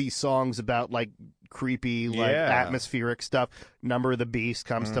lengthy songs about creepy atmospheric stuff. Number of the Beast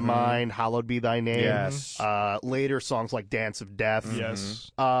comes to mind. Hallowed Be Thy Name. Yes. Later songs like Dance of Death.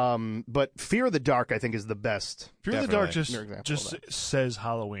 Yes. But Fear of the Dark I think is the best. Fear of the Dark Definitely. just says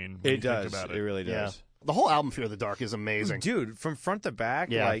Halloween. When you It think does. about It really Yeah. does. The whole album Fear of the Dark is amazing. Dude, from front to back,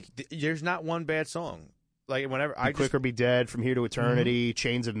 Yeah. there's not one bad song. Like whenever Be Quick or Be Dead, From Here to Eternity,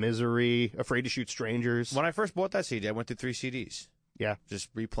 Chains of Misery, Afraid to Shoot Strangers. when I first bought that CD, I went through 3 CDs. Yeah.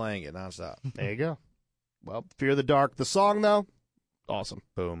 Just replaying it nonstop. There you go. Well, Fear of the Dark. The song, though, awesome.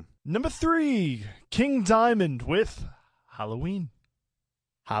 Boom. Number 3, King Diamond with Halloween.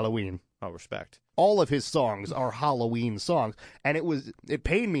 Halloween. Oh, respect. All of his songs are Halloween songs, and it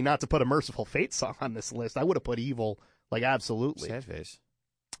pained me not to put a Merciful Fate song on this list. I would have put Evil, absolutely. Sad face.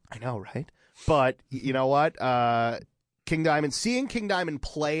 I know, right? But you know what? Seeing King Diamond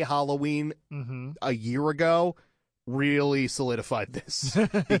play Halloween a year ago really solidified this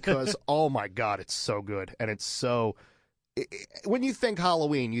because, oh my God, it's so good. And it's so... when you think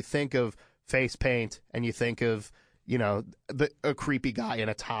Halloween, you think of face paint and you think of, a creepy guy in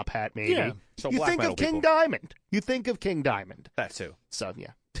a top hat, maybe. Yeah. So you black think metal of King people. Diamond. You think of King Diamond. That too. So,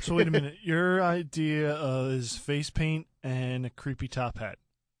 yeah. So wait a minute. Your idea is face paint and a creepy top hat.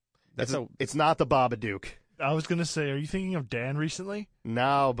 It's not the Babadook. I was going to say, are you thinking of Dan recently?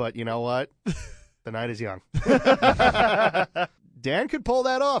 No, but you know what? The night is young. Dan could pull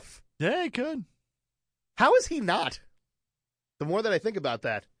that off. Yeah, he could. How is he not? The more that I think about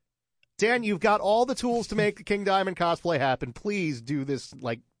that. Dan, you've got all the tools to make the King Diamond cosplay happen. Please do this,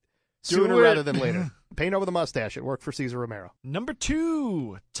 sooner it. rather than later. Paint over the mustache. It worked for Cesar Romero. Number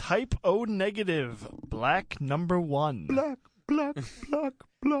 2, Type O Negative, Black Number 1. Black.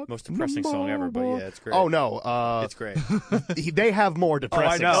 Most depressing song ever, but yeah, it's great. Oh, no. It's great. They have more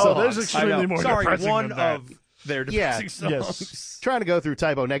depressing know. songs. Oh, there's extremely more Sorry, depressing one than that. of their Yeah, depressing songs. yes. Trying to go through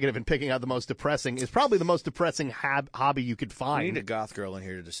Typo Negative and picking out the most depressing is probably the most depressing hobby you could We find. need a goth girl in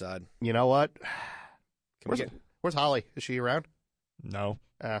here to decide. You know what? Can we get- Where's Holly? Is she around? No.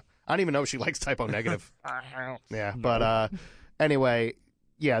 I don't even know if she likes Typo Negative. Yeah, but anyway,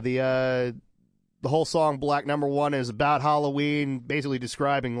 yeah, the whole song Black Number 1 is about Halloween, basically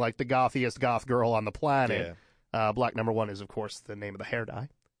describing the gothiest goth girl on the planet. Black Number 1 is, of course, the name of the hair dye.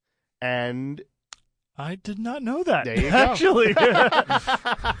 And I did not know that. There you go. Actually.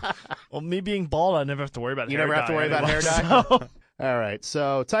 Well, me being bald, I never have to worry about you hair never have to dye worry about hair anymore, dye? so- All right,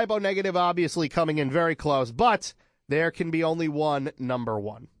 so Typo Negative obviously coming in very close, but there can be only one number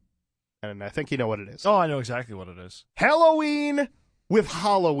 1. And I think you know what it is. Oh, I know exactly what it is. Halloween with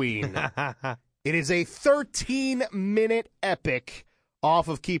Halloween. It is a 13-minute epic off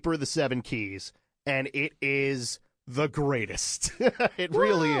of Keeper of the Seven Keys, and it is the greatest. It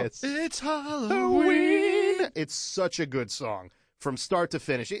really is. It's Halloween. It's such a good song from start to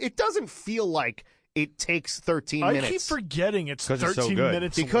finish. It doesn't feel like it takes 13 I minutes. keep forgetting it's 'Cause it's so 13 good.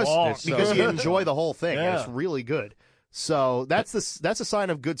 minutes because long. because you enjoy the whole thing. And Yeah. it's really good. So that's a sign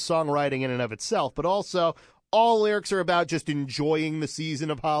of good songwriting in and of itself. But also, all lyrics are about just enjoying the season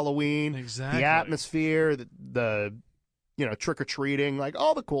of Halloween, Exactly. the atmosphere, the trick-or-treating, like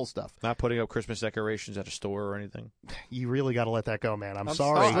all the cool stuff. Not putting up Christmas decorations at a store or anything. You really got to let that go, man. I'm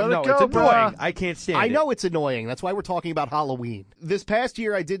sorry. Let it No, go, it's bruh. annoying. I can't stand it. I know it's annoying. That's why we're talking about Halloween. This past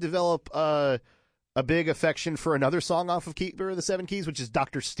year, I did develop a big affection for another song off of Keeper of the Seven Keys, which is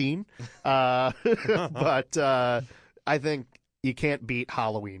Dr. Steen. But I think you can't beat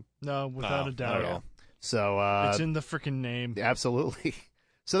Halloween. No, without a doubt. Not at all. So It's in the freaking name. absolutely.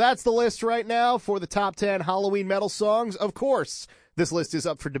 So that's the list right now for the top 10 Halloween metal songs. Of course, this list is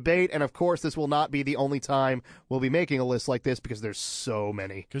up for debate, and of course, this will not be the only time we'll be making a list like this because there's so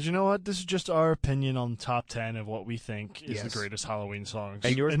many. Because you know what? This is just our opinion on the top 10 of what we think is Yes. the greatest Halloween songs.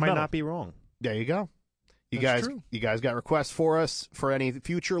 And yours in might metal. not be wrong. There you go. That's true. You guys got requests for us for any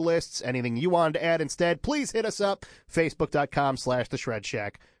future lists, anything you wanted to add instead, please hit us up, facebook.com/The Shred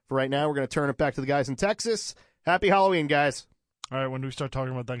Shack. For right now, we're going to turn it back to the guys in Texas. Happy Halloween, guys. All right, when do we start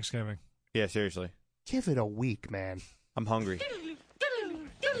talking about Thanksgiving? Yeah, seriously. Give it a week, man. I'm hungry.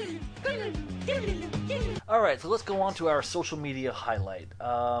 All right, so let's go on to our social media highlight.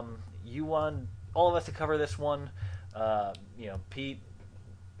 You want all of us to cover this one. Pete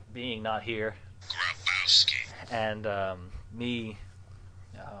being not here, and me.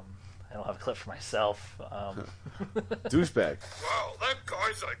 I don't have a clip for myself. Douchebag. Wow, that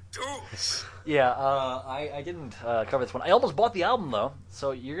guy's a douche. Yeah, I didn't cover this one. I almost bought the album, though.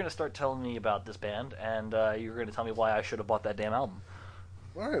 So you're going to start telling me about this band, and you're going to tell me why I should have bought that damn album.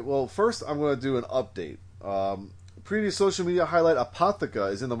 All right, well, first I'm going to do an update. Previous social media highlight,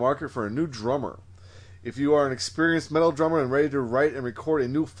 Apotheca is in the market for a new drummer. If you are an experienced metal drummer and ready to write and record a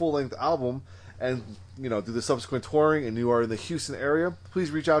new full-length album and, do the subsequent touring and you are in the Houston area, please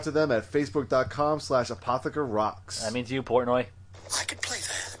reach out to them at facebook.com/Apotheca Rocks. That means you, Portnoy. I could play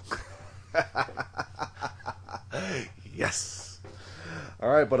that. Yes. All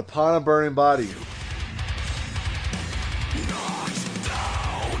right, but Upon a Burning Body.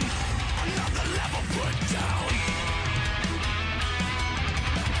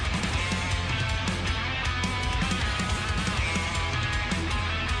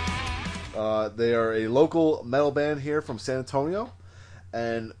 They are a local metal band here from San Antonio,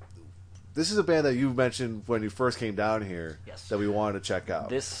 and this is a band that you mentioned when you first came down here. Yes. That we wanted to check out.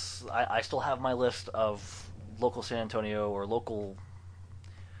 This, I still have my list of local San Antonio or local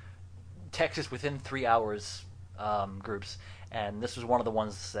Texas within 3 hours groups, and this was one of the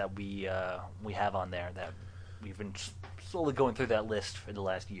ones that we have on there that we've been slowly going through that list for the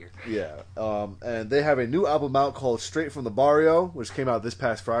last year. Yeah, and they have a new album out called Straight from the Barrio, which came out this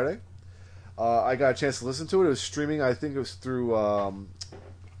past Friday. I got a chance to listen to it. It was streaming. I think it was through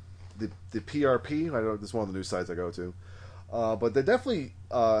the PRP. I know this is one of the news sites I go to. But they definitely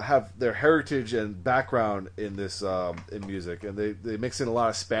have their heritage and background in this in music, and they mix in a lot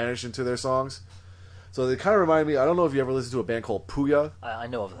of Spanish into their songs. So they kind of remind me. I don't know if you ever listened to a band called Puya. I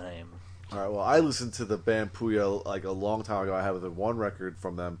know of the name. All right. Well, I listened to the band Puya like a long time ago. I have the one record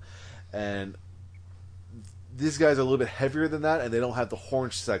from them, and these guys are a little bit heavier than that, and they don't have the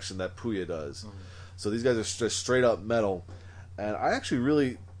horn section that Puya does. Mm-hmm. So these guys are just straight up metal, and I actually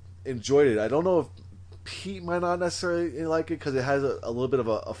really enjoyed it. I don't know if Pete might not necessarily like it because it has a little bit of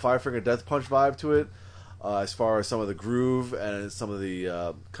a Five Finger Death Punch vibe to it, as far as some of the groove and some of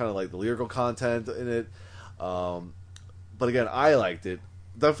the kind of like the lyrical content in it. But again, I liked it.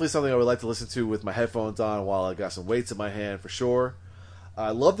 Definitely something I would like to listen to with my headphones on while I got some weights in my hand for sure.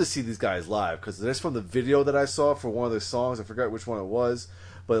 I love to see these guys live because just from the video that I saw for one of their songs, I forgot which one it was,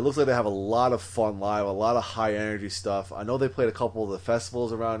 but it looks like they have a lot of fun live, a lot of high energy stuff. I know they played a couple of the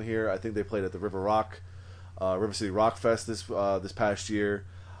festivals around here. I think they played at the River City Rock Fest this past year.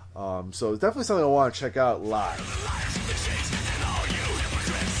 So it's definitely something I want to check out live.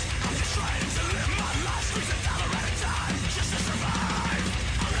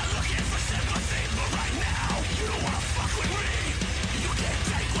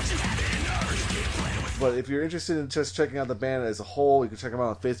 But if you're interested in just checking out the band as a whole, you can check them out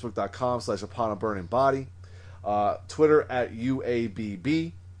on Facebook.com/UponABurningBody, Twitter at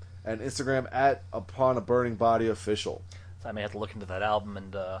UABB, and Instagram at UponABurningBodyOfficial. So I may have to look into that album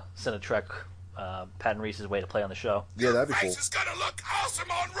and send a track Pat and Reese's way to play on the show. Yeah, that'd be cool. This is gonna look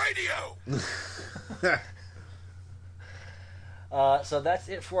awesome on radio. So that's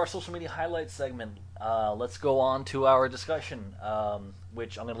it for our social media highlights segment. Let's go on to our discussion,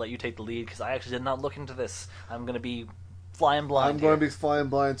 which I'm going to let you take the lead because I actually did not look into this. I'm going to be flying blind. I'm going to be flying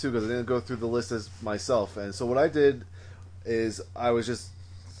blind too because I didn't go through the list as myself. And so what I did is I was just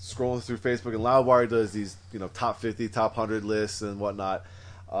scrolling through Facebook, and Loudwire does these top 50, top 100 lists and whatnot.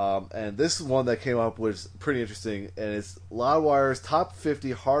 And this one that came up was pretty interesting, and it's Loudwire's top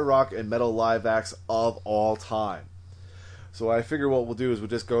 50 hard rock and metal live acts of all time. So I figure what we'll do is we'll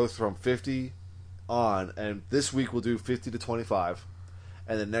just go from 50 on, and this week we'll do 50 to 25,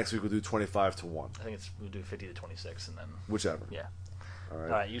 and then next week we'll do 25 to 1. I think we'll do 50 to 26, and then Whichever. yeah. All right.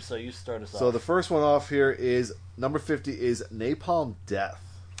 All right, you start us off. So the first one off here is number 50 is Napalm Death.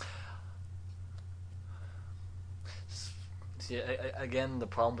 See, again, the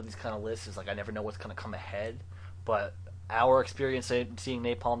problem with these kind of lists is like I never know what's going to come ahead, but our experience seeing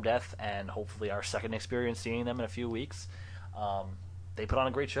Napalm Death and hopefully our second experience seeing them in a few weeks, they put on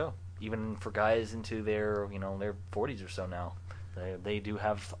a great show, even for guys into their their 40s or so now. They do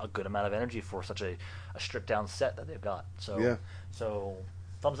have a good amount of energy for such a stripped down set that they've got. So Yeah. So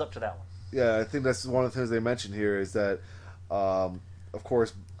thumbs up to that one. Yeah, I think that's one of the things they mentioned here is that, of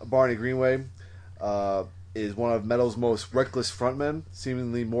course, Barney Greenway is one of metal's most reckless frontmen,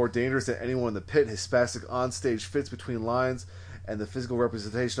 seemingly more dangerous than anyone in the pit. His spastic onstage fits between lines and the physical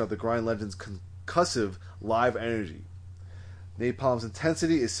representation of the grind legend's concussive live energy. Napalm's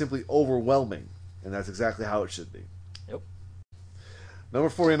intensity is simply overwhelming, and that's exactly how it should be. Yep. Number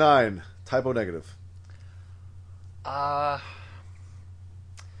 49, Typo Negative.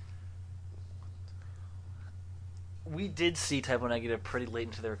 We did see Typo Negative pretty late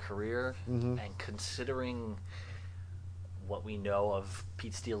into their career, and considering what we know of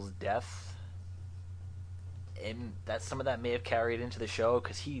Pete Steele's death, and that some of that may have carried into the show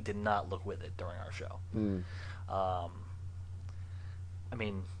because he did not look with it during our show. I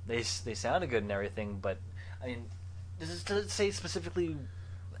mean, they sounded good and everything, but I mean, does it say specifically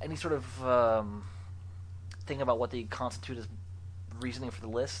any sort of thing about what they constitute as reasoning for the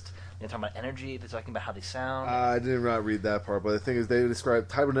list? They're talking about energy. They're talking about how they sound. I did not read that part, but the thing is, they described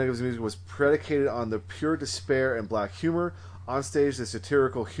Typo Negative's music was predicated on the pure despair and black humor. On stage, the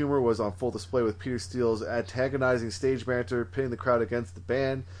satirical humor was on full display with Peter Steele's antagonizing stage banter, pitting the crowd against the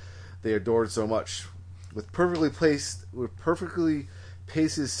band they adored so much. With perfectly paced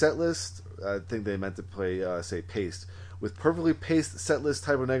set list, I think they meant to say paced. With perfectly paced set list,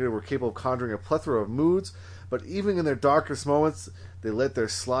 Typo Negative were capable of conjuring a plethora of moods, but even in their darkest moments, they let their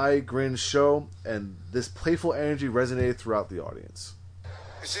sly grin show, and this playful energy resonated throughout the audience.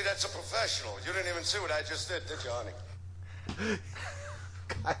 You see, that's a professional. You didn't even see what I just did you, honey?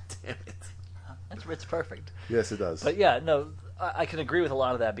 God damn it. It's perfect. Yes, it does. But yeah, no, I can agree with a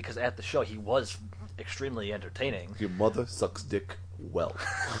lot of that because at the show he was extremely entertaining. Your mother sucks dick well.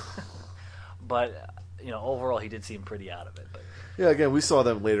 But overall he did seem pretty out of it. But yeah, again, we saw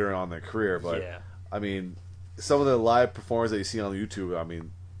them later on in their career, but yeah. I mean, some of the live performances that you see on YouTube, I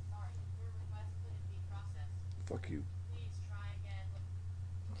mean, fuck you.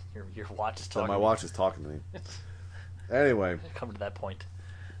 Your watch is talking. My watch is talking to me. Anyway, coming to that point.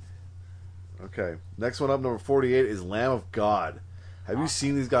 Okay, next one up, number 48 is Lamb of God. Have you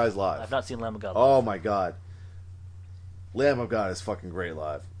seen these guys live? I've not seen Lamb of God live. Oh my god, Lamb of God is fucking great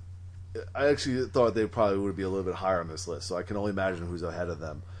live. I actually thought they probably would be a little bit higher on this list, so I can only imagine who's ahead of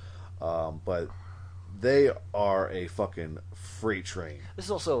them. But they are a fucking freight train. This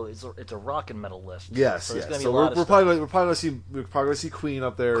is also it's a rock and metal list. Yes, so yes. So we're probably gonna see Queen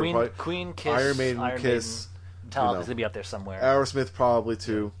up there. Queen, Kiss, Iron Maiden, Kiss. Metallica's gonna be up there somewhere. Aerosmith probably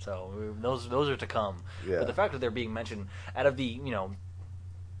too. Yeah, so those are to come. Yeah. But the fact that they're being mentioned out of the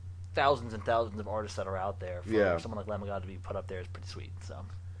thousands and thousands of artists that are out there, for someone like Lamb of God to be put up there is pretty sweet. So.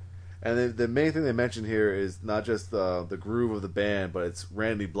 And the main thing they mention here is not just the groove of the band, but it's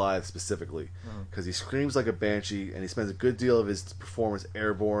Randy Blythe specifically, because he screams like a banshee, and he spends a good deal of his performance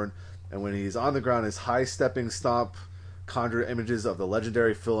airborne. And when he's on the ground, his high-stepping stomp conjure images of the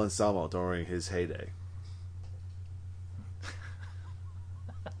legendary Phil Anselmo during his heyday.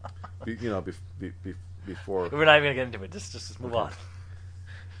 Before we're not even gonna get into it. Just move on.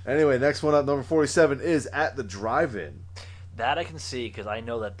 Anyway, next one up, number 47 is At the Drive-In. That I can see because I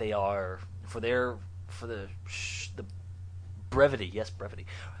know that they are for the brevity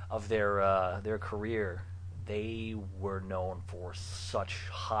of their career. They were known for such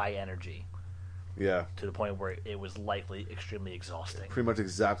high energy. Yeah. To the point where it was likely extremely exhausting. Pretty much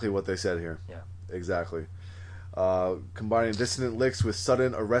exactly what they said here. Yeah. Exactly. Combining dissonant licks with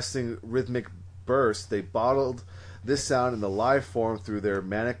sudden, arresting rhythmic bursts, they bottled this sound in the live form through their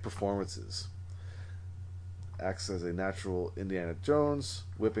manic performances. Acts as a natural Indiana Jones,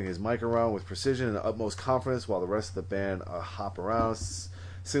 whipping his mic around with precision and utmost confidence while the rest of the band hop around,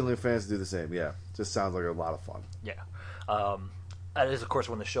 signaling fans to do the same. Yeah, just sounds like a lot of fun. Yeah. That is, of course,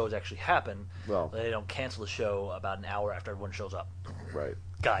 when the shows actually happen. Well, they don't cancel the show about an hour after everyone shows up. Right.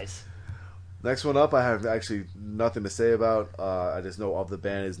 Guys. Next one up, I have actually nothing to say about. I just know of the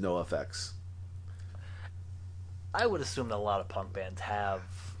band is NoFX. I would assume that a lot of punk bands have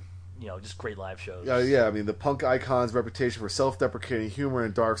just great live shows. Yeah, I mean, the punk icon's reputation for self-deprecating humor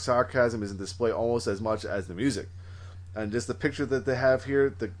and dark sarcasm is in display almost as much as the music. And just the picture that they have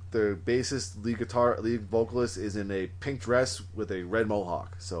here, the bassist, lead vocalist is in a pink dress with a red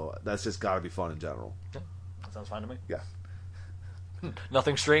mohawk. So that's just got to be fun in general. Yeah, that sounds fine to me. Yeah.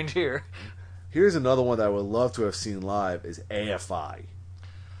 Nothing strange here. Here's another one that I would love to have seen live is AFI.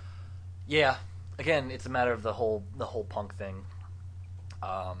 Yeah. Again, it's a matter of the whole punk thing.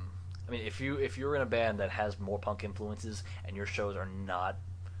 I mean, if you're in a band that has more punk influences and your shows are not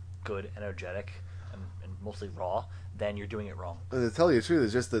good, energetic, and mostly raw, then you're doing it wrong. And to tell you the truth,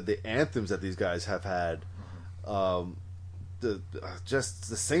 it's just the anthems that these guys have had, just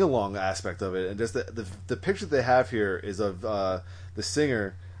the sing along aspect of it, and just the picture they have here is of the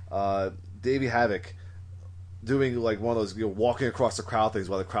singer Davey Havoc doing like one of those walking across the crowd things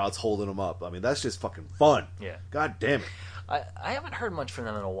while the crowd's holding him up. I mean, that's just fucking fun. Yeah. God damn it. I haven't heard much from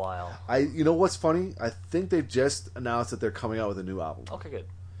them in a while. You know what's funny? I think they just announced that they're coming out with a new album. Okay, good.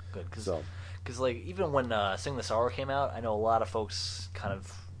 Because like even when Sing the Sorrow came out, I know a lot of folks kind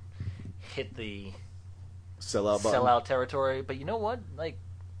of hit the sellout territory. But you know what? Like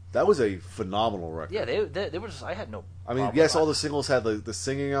that was a phenomenal record. Yeah, they were just. I had no. I mean, yes, all the singles had the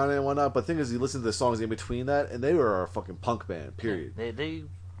singing on it and whatnot. But the thing is, you listen to the songs in between that, and they were a fucking punk band. Period.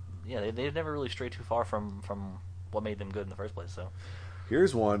 Yeah, they never really strayed too far from what made them good in the first place. So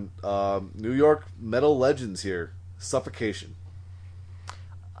here's one: New York metal legends here, Suffocation.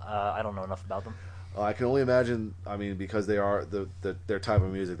 I don't know enough about them. I can only imagine. I mean, because they are their type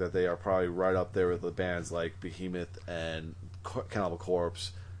of music, that they are probably right up there with the bands like Behemoth and Cannibal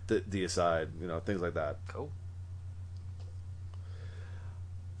Corpse, Deicide, things like that. Cool.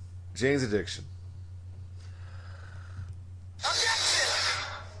 Jane's Addiction.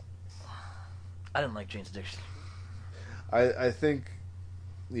 I didn't like Jane's Addiction. I think,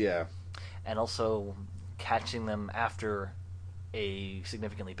 yeah. And also catching them after a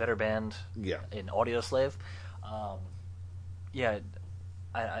significantly better band, in Audioslave. I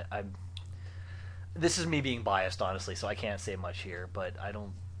this is me being biased, honestly, so I can't say much here. But I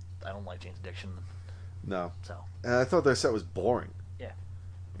don't like Jane's Addiction. No. So. And I thought their set was boring. Yeah.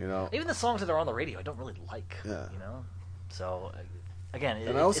 Even the songs that are on the radio, I don't really like. Yeah. So. Again,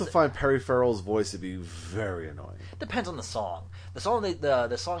 and I also find Perry Farrell's voice to be very annoying. Depends on the song. The song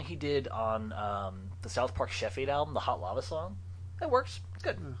he did on the South Park Chef Aid album, the Hot Lava song, it works. It's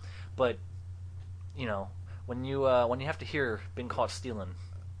good. Yeah. But when you have to hear "Been Caught Stealing"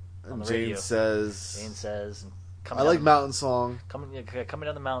 on the radio, Jane says, I like Mountain Song. Coming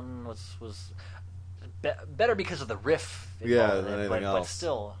down the mountain was better because of the riff. Than anything else. But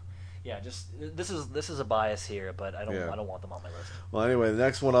still. Yeah, just this is a bias here, but I don't want them on my list. Well, anyway, the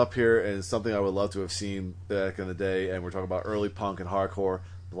next one up here is something I would love to have seen back in the day, and we're talking about early punk and hardcore.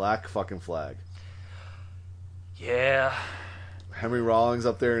 Black fucking Flag. Yeah. Henry Rollins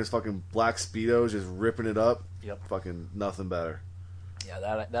up there in his fucking black Speedos, just ripping it up. Yep. Fucking nothing better.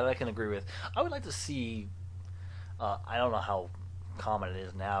 Yeah, that I can agree with. I would like to see. I don't know how common it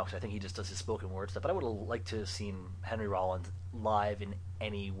is now, because I think he just does his spoken word stuff. But I would have liked to have seen Henry Rollins live in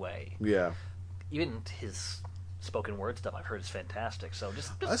any way. Yeah. Even his spoken word stuff I've heard is fantastic. So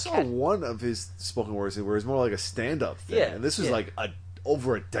just I saw one of his spoken words where it's more like a stand-up thing. Yeah, and this was like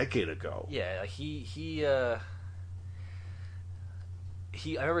over a decade ago. Yeah, I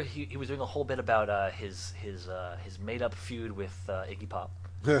remember he was doing a whole bit about his made-up feud with Iggy Pop.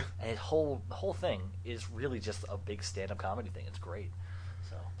 And his whole thing is really just a big stand-up comedy thing. It's great.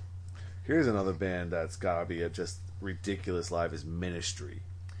 So here's another band that's gotta be just ridiculous live is Ministry.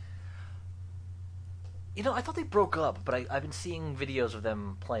 I thought they broke up, but I've been seeing videos of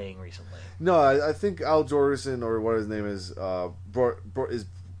them playing recently. No, I think Al Jordison, or what his name is is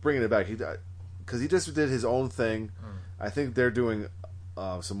bringing it back. Because he just did his own thing. I think they're doing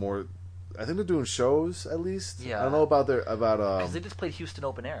some more. I think they're doing shows at least. Yeah, I don't know about because they just played Houston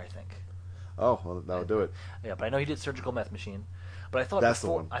Open Air, I think. Oh, well, that'll do it. Yeah, but I know he did Surgical Meth Machine. But I thought that's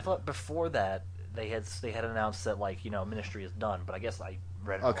before, the one. I thought before that they had announced that Ministry is done. But I guess I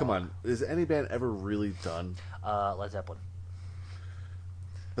read it. Oh, come on! Is any band ever really done? Led Zeppelin.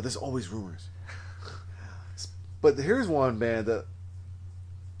 But there's always rumors. But here's one band that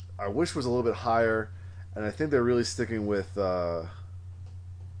I wish was a little bit higher, and I think they're really sticking with the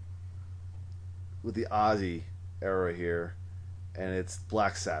Ozzy era here, and it's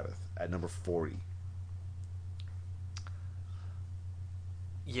Black Sabbath at number 40.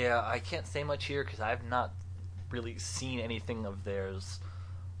 Yeah, I can't say much here because I've not really seen anything of theirs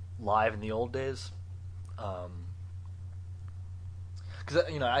live in the old days. Because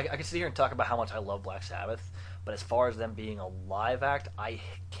I can sit here and talk about how much I love Black Sabbath, But as far as them being a live act, I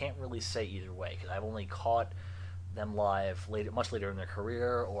can't really say either way because I've only caught them live much later in their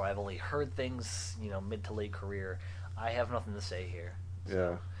career, or I've only heard things, mid to late career. I have nothing to say here.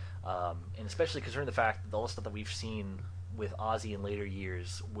 Yeah. And especially considering the fact that all the stuff that we've seen with Ozzy in later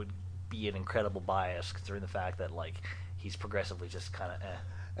years would be an incredible bias, considering the fact that he's progressively just kind of.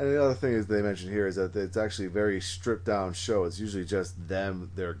 And the other thing is they mentioned here is that it's actually a very stripped down show. It's usually just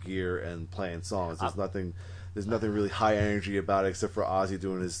them, their gear, and playing songs. There's nothing really high energy about it except for Ozzy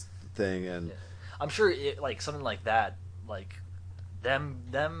doing his thing. And yeah. I'm sure something like that,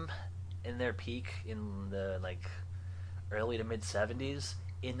 them in their peak in the early to mid 70s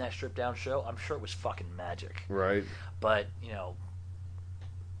in that stripped down show, I'm sure it was fucking magic. Right. But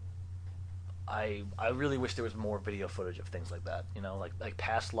I really wish there was more video footage of things like that. Like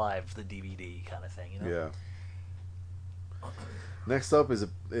past lives, the DVD kind of thing. Yeah. Next up is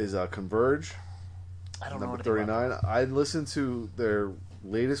Converge. I don't know number anything 39. about that. I listened to their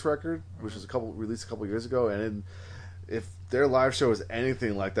latest record, which was released a couple years ago, and if their live show is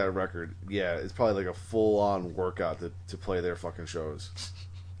anything like that record, yeah, it's probably like a full on workout to play their fucking shows.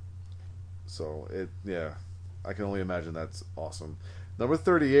 So I can only imagine that's awesome. Number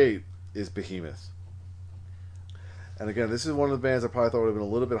 38 is Behemoth. And again, this is one of the bands I probably thought would have been a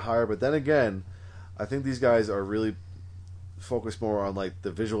little bit higher, but then again, I think these guys are really focused more on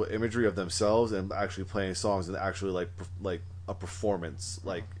the visual imagery of themselves and actually playing songs and actually like a performance,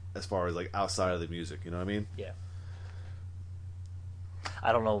 as far as outside of the music, you know what I mean? Yeah.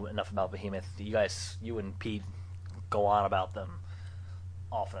 I don't know enough about Behemoth. You and Pete go on about them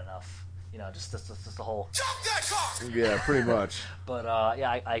often enough. Just the whole. Yeah, pretty much. But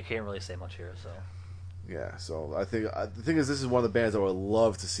I can't really say much here. So. Yeah, so I think the thing is, this is one of the bands I would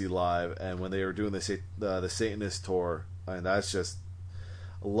love to see live, and when they were doing the Satanist tour, that's just,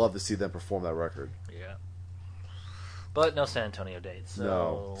 I love to see them perform that record. Yeah. But no San Antonio dates. So,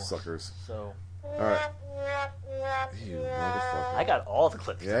 no, suckers. So. All right. You motherfucker. I got all the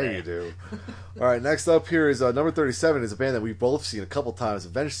clips. Yeah, today. you do. All right, next up here is number 37 is a band that we've both seen a couple times,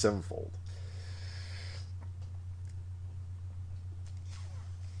 Avenged Sevenfold.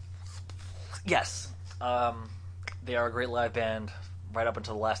 Yes. They are a great live band right up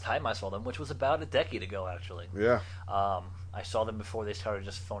until the last time I saw them, which was about a decade ago, actually. Yeah. I saw them before they started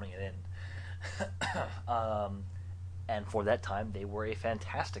just phoning it in. And for that time, they were a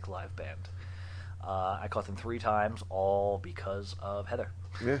fantastic live band. I caught them 3 times, all because of Heather.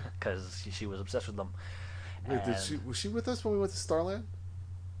 Yeah. Because she was obsessed with them. Wait, was she with us when we went to Starland?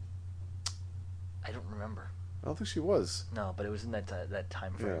 I don't remember. I don't think she was. No, but it was in that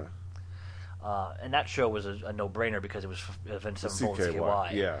time frame. Yeah. And that show was a no-brainer because it was Avenged Sevenfold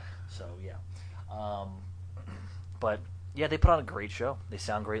CKY. Yeah. So, yeah. But, yeah, they put on a great show. They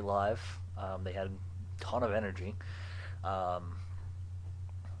sound great live. They had a ton of energy. I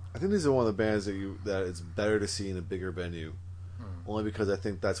think these are one of the bands that it's better to see in a bigger venue, only because I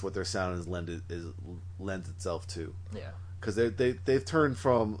think that's what their sound lends itself to. Yeah, because they've turned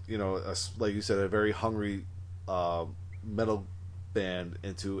from like you said, a very hungry metal band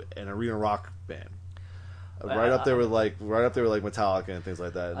into an arena rock band, right up there with Metallica and things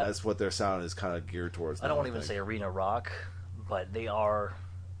like that. And that's what their sound is kind of geared towards. I don't want to even say arena rock, but they are.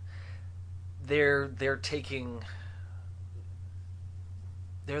 They're taking.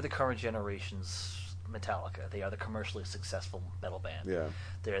 They're the current generation's Metallica. They are the commercially successful metal band. Yeah.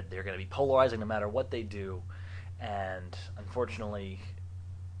 They're going to be polarizing no matter what they do, and unfortunately,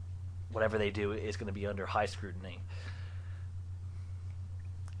 whatever they do is going to be under high scrutiny.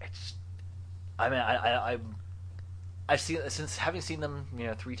 I've seen, since having seen them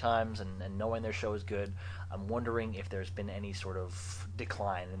 3 times and knowing their show is good, I'm wondering if there's been any sort of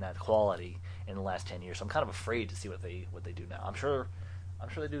decline in that quality in the last 10 years. So I'm kind of afraid to see what they do now. I'm sure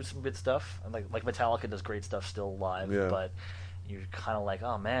they do some good stuff, and like Metallica does great stuff still live. Yeah. But you're kind of like,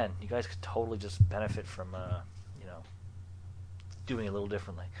 oh man, you guys could totally just benefit from doing it a little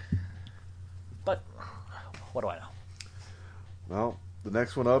differently. But what do I know? Well, the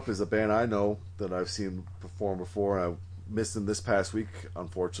next one up is a band I know that I've seen perform before, and I missed them this past week,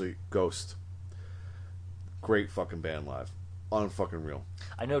 unfortunately. Ghost. Great fucking band live. Unfucking real.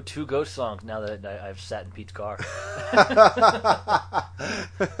 I know 2 Ghost songs now that I've sat in Pete's car.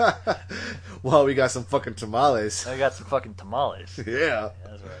 Well, we got some fucking tamales. I got some fucking tamales. Yeah.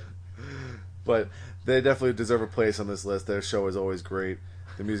 That's right. But they definitely deserve a place on this list. Their show is always great.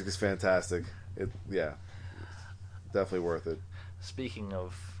 The music is fantastic. Definitely worth it. Speaking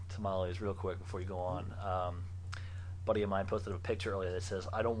of tamales, real quick before you go on, buddy of mine posted a picture earlier that says,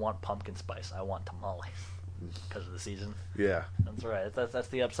 "I don't want pumpkin spice, I want tamales," because of the season. Yeah, that's right. That's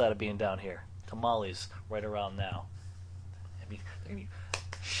the upside of being down here. tamales right around now. They're gonna be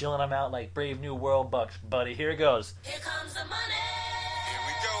shilling them out like Brave New World bucks, buddy. Here it goes. Here comes the money. Here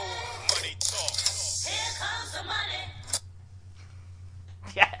we go. Money talk. Here comes the money.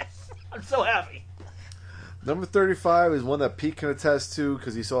 Yes, I'm so happy. Number 35 is one that Pete can attest to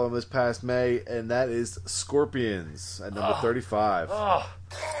because he saw them this past May, and that is Scorpions at number 35. Oh,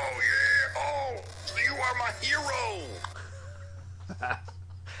 Oh, yeah. Oh, you are my hero.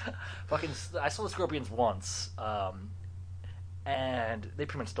 fucking! I saw the Scorpions once, and they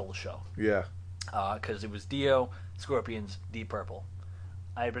pretty much stole the show. Yeah. Because it was Dio, Scorpions, Deep Purple.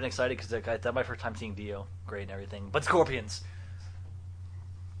 I had been excited because that's my first time seeing Dio, great and everything. But Scorpions,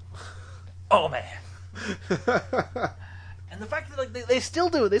 oh man! And the fact that like they still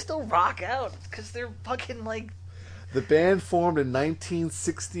do it, they still rock out because they're fucking like The band formed in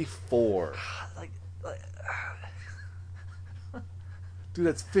 1964. like Dude,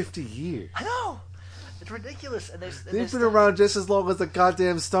 that's 50 years. I know it's ridiculous, and They've been around just as long as the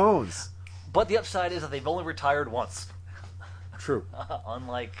goddamn Stones. But the upside is that they've only retired once, True.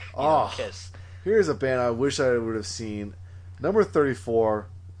 unlike Oh. Kiss. Here's a band I wish I would have seen. Number 34,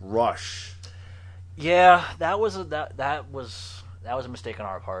 Rush. Yeah, that was a mistake on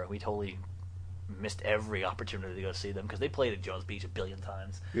our part. We totally missed every opportunity to go see them because they played at Jones Beach a billion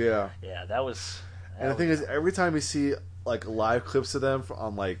times. Yeah. Yeah, that was. And the thing is, every time you see like live clips of them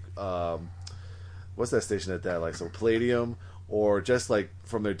on like what's that station at that, like so Palladium, or just like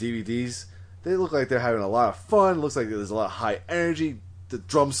from their DVDs, they look like they're having a lot of fun. Looks like there's a lot of high energy, the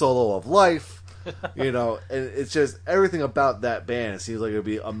drum solo of life, you know, and it's just everything about that band. It seems like it would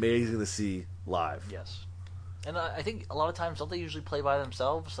be amazing to see live. Yes. And I think a lot of times, don't they usually play by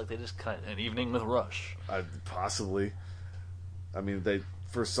themselves? Like they just kind of an evening with Rush. Possibly. I mean, they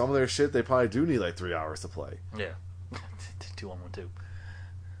for some of their shit, they probably do need like 3 hours to play. Yeah. 2 on 1 2.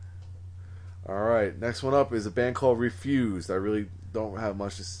 All right, next one up is a band called Refused. I really don't have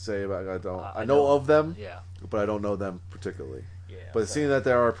much to say about it. I know of them, Yeah. but I don't know them particularly. Yeah. But seeing that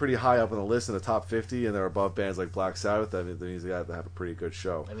they are pretty high up on the list in the top 50, and they're above bands like Black Sabbath, that means they have to have a pretty good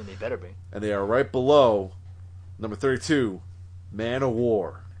show. I mean, they better be. And they are right below number 32, Man of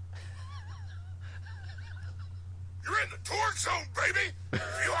War. You're in the torque zone, baby.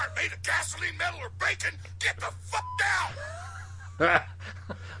 If you aren't made of gasoline, metal, or bacon, get the fuck down.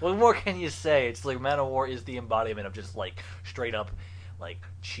 What more can you say? It's like Manowar is the embodiment of just like straight up, like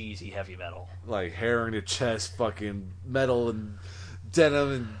cheesy heavy metal. Like hair in your chest, fucking metal and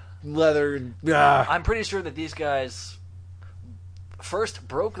denim and leather and I'm pretty sure that these guys first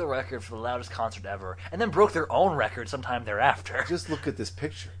broke the record for the loudest concert ever, and then broke their own record sometime thereafter. Just look at this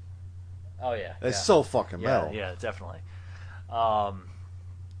picture. Oh yeah, It's yeah. so fucking Yeah, metal. yeah, definitely.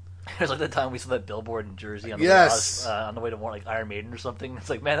 It was like the time we saw that billboard in Jersey on the Yes. way, on the way to more like Iron Maiden or something. It's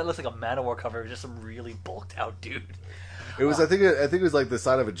like, man, that looks like a Manowar cover of just some really bulked out dude. It was. I think it was like the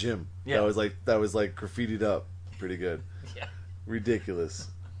side of a gym. Yeah. That was like graffitied up. Pretty good. Yeah. Ridiculous.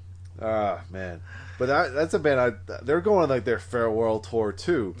 Ah, man. But that's a band. They're going on like their farewell tour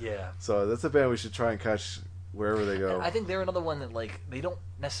too. Yeah. So that's a band we should try and catch wherever they go. I think they're another one that like they don't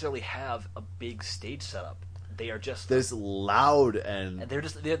necessarily have a big stage setup. They are just This loud and they're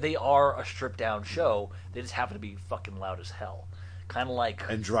just they are a stripped down show. They just happen to be fucking loud as hell. Kind of like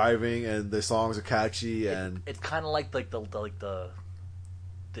and driving, and the songs are catchy, and it's kind of like the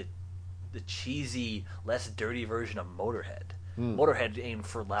cheesy, less dirty version of Motorhead. Motorhead aimed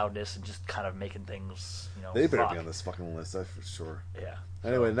for loudness and just kind of making things, you know. they better rock. be on this fucking list. That's for sure. Yeah.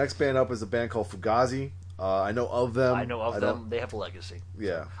 Anyway, the next band up is a band called Fugazi. I know of them. I know of them. They have a legacy.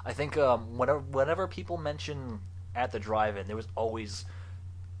 Yeah. I think whenever people mention at the drive-in, there was always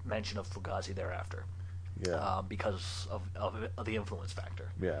mention of Fugazi thereafter. Yeah. Because of the influence factor.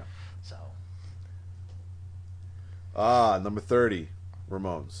 Yeah. So. Number 30,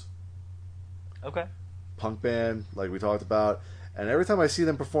 Ramones. Okay. Punk band, like we talked about. And every time I see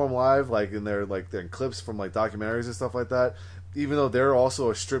them perform live, like in their clips from like documentaries and stuff like that, even though they're also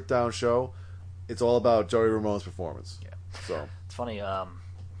a stripped down show, it's all about Joey Ramone's performance. Yeah. So It's funny.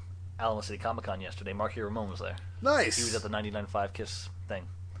 Alamo City Comic Con yesterday, Marky Ramone was there. nice. He was at the 99.5 Kiss thing.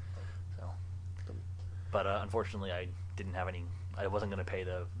 So, but unfortunately, I didn't have any. I wasn't going to pay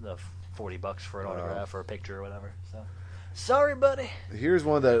the $40 for an autograph or a picture or whatever. So, sorry, buddy. Here's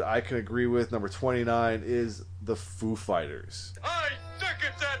one that I can agree with. Number 29 is the Foo Fighters. I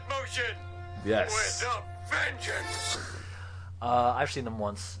second that motion Yes. with a vengeance. I've seen them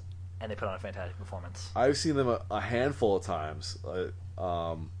once, and they put on a fantastic performance. I've seen them a handful of times.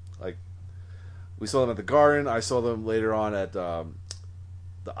 Like we saw them at the Garden. I saw them later on at the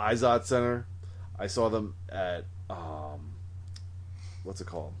Izod Center. I saw them at what's it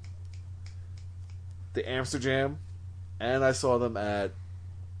called? the Amsterdam, and I saw them at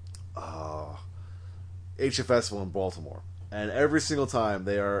HF Festival in Baltimore. And every single time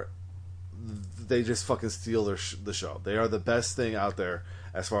they just fucking steal the show. They are the best thing out there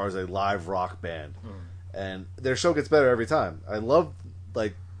as far as a live rock band. And their show gets better every time. I love,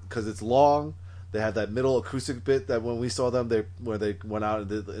 like, because it's long. They had that middle acoustic bit that when we saw them, where they went out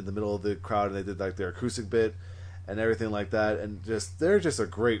in the middle of the crowd and they did like their acoustic bit and everything like that. And they're just a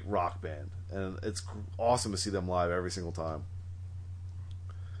great rock band. And it's awesome to see them live every single time.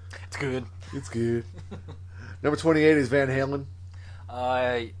 It's good. It's good. Number 28 is Van Halen.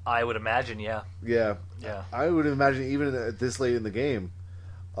 I would imagine, yeah. Yeah. Yeah. I would imagine even at this late in the game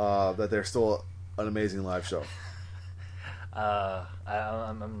that they're still an amazing live show. I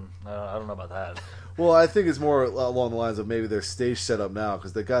don't know about that. Well, I think it's more along the lines of maybe their stage setup now,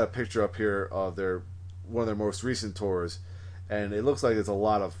 because they got a picture up here of one of their most recent tours, and it looks like it's a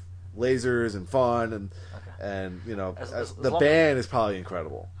lot of lasers and fun, and you know, the band is probably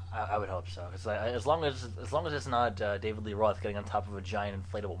incredible. I would hope so. Cause as long as it's not David Lee Roth getting on top of a giant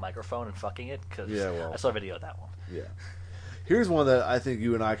inflatable microphone and fucking it, because I saw a video of that one. Yeah. Here's one that I think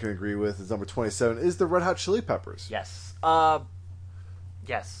you and I can agree with. Is number 27 is the Red Hot Chili Peppers. Yes.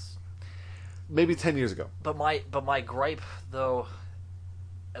 Yes. Maybe 10 years ago. But my gripe, though,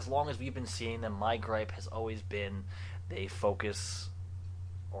 as long as we've been seeing them, my gripe has always been they focus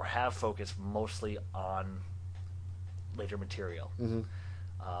or have focused mostly on later material. Mm-hmm.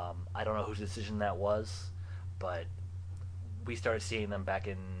 I don't know whose decision that was, but we started seeing them back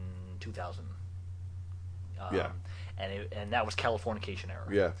in 2000. Yeah. And that was Californication era.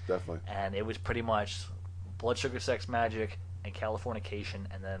 Yeah, definitely. And it was pretty much Blood Sugar Sex Magic and Californication,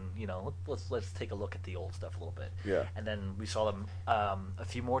 and then, you know, let's take a look at the old stuff a little bit. Yeah. And then we saw them a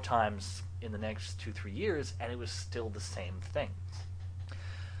few more times in the next 2-3 years, and it was still the same thing.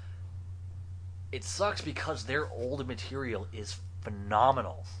 It sucks because their old material is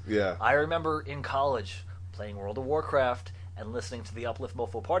phenomenal. Yeah. I remember in college playing World of Warcraft and listening to the Uplift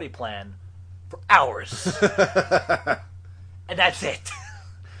Mofo Party Plan for hours. And that's it.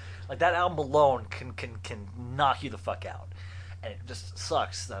 Like, that album alone can knock you the fuck out. And it just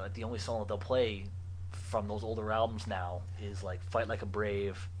sucks that like, the only song that they'll play from those older albums now is like Fight Like a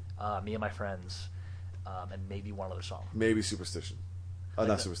Brave, Me and My Friends, and maybe one other song. Maybe Superstition.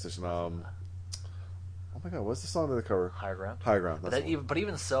 Not Superstition. Oh my god, what's the song that they cover? Higher Ground. Higher Ground. That's But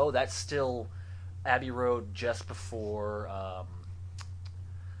even so, that's still Abbey Road just before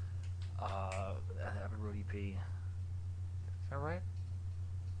Abbey Road EP. Is that right?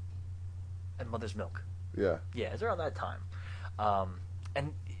 And Mother's Milk. Yeah. Yeah, it's around that time.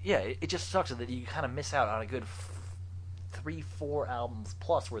 And yeah, it just sucks that you kind of miss out on a good 3-4 albums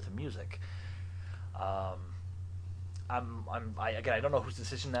plus worth of music. I don't know whose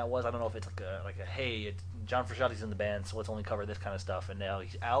decision that was. I don't know if it's like a hey, John Frusciante's in the band, so let's only cover this kind of stuff. And now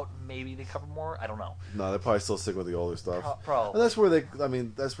he's out, maybe they cover more. I don't know. No, they're probably still sticking with the older stuff. Probably. And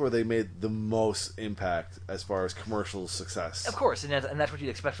that's where they made the most impact as far as commercial success. Of course, and that's what you'd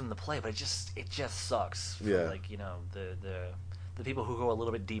expect them to play. But it just sucks. For, yeah. Like, you know, the people who go a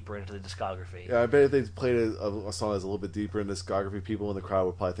little bit deeper into the discography. Yeah, I bet if they played a song that's a little bit deeper in discography, people in the crowd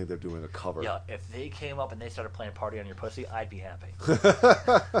would probably think they're doing a cover. Yeah, if they came up and they started playing Party on Your Pussy, I'd be happy.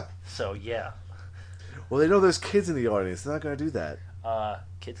 So, yeah. Well, they know there's kids in the audience. They're not going to do that.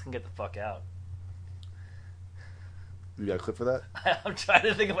 Kids can get the fuck out. You got a clip for that? I'm trying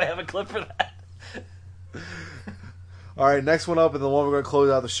to think if I have a clip for that. All right, next one up, and the one we're going to close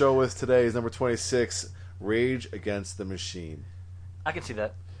out the show with today is number 26, Rage Against the Machine. I can see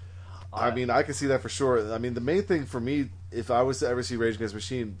that. I mean, I can see that for sure. I mean, the main thing for me, if I was to ever see Rage Against the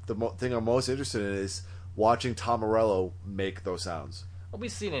Machine, the thing I'm most interested in is watching Tom Morello make those sounds. Well,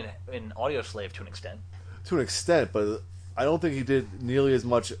 we've seen it in Audio Slave to an extent. To an extent, but I don't think he did nearly as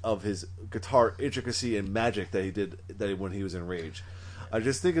much of his guitar intricacy and magic that he did when he was in Rage. I'm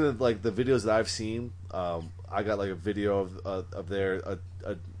just thinking of like the videos that I've seen. I got like a video of their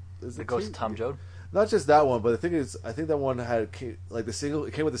The Ghost of Tom Joad. Not just that one, but I think that one had like the single.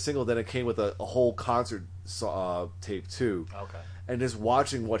 It came with the single, then it came with a whole concert tape too. Okay. And just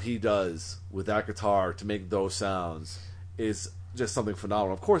watching what he does with that guitar to make those sounds is just something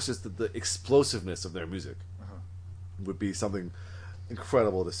phenomenal. Of course, just the explosiveness of their music would be something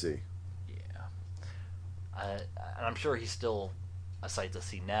incredible to see. Yeah. And I'm sure he's still a sight to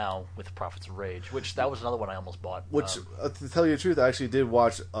see now with Prophets of Rage, which that was another one I almost bought. Which, to tell you the truth, I actually did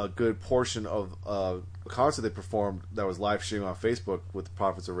watch a good portion of a concert they performed that was live streamed on Facebook with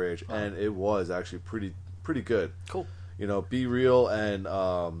Prophets of Rage, and it was actually pretty good. Cool. You know, Be Real and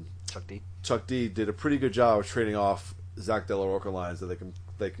Chuck D. Chuck D did a pretty good job of trading off Zach De La Rocha lines that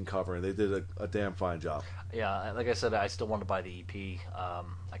they can cover, and they did a damn fine job. Yeah, like I said, I still want to buy the EP. I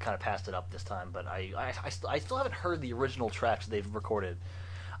kind of passed it up this time, but I still haven't heard the original tracks they've recorded,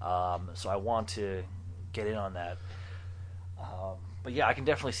 so I want to get in on that. But yeah, I can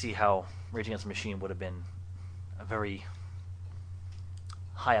definitely see how Rage Against the Machine would have been a very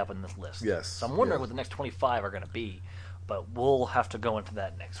high up in this list. Yes. So I'm wondering what the next 25 are going to be, but we'll have to go into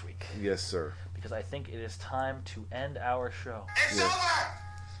that next week. Yes, sir. Because I think it is time to end our show. It's over!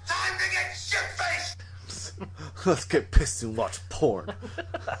 Time to get shit-faced! Let's get pissed and watch porn.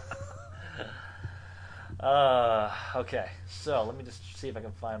 Okay, so let me just see if I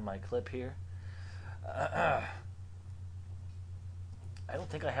can find my clip here. I don't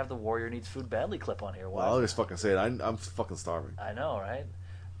think I have the Warrior Needs Food Badly clip on here. Why? Well, I'll just fucking say it. I'm fucking starving. I know, right?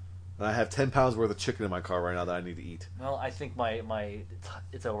 And I have 10 pounds worth of chicken in my car right now that I need to eat. Well, I think my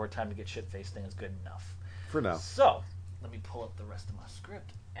it's over time to get shit-faced thing is good enough. For now. So, let me pull up the rest of my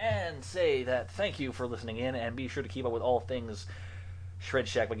script and say that thank you for listening in, and be sure to keep up with all things Shred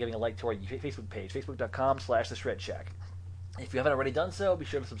Shack by giving a like to our Facebook page, facebook.com/The Shred Shack. If you haven't already done so, be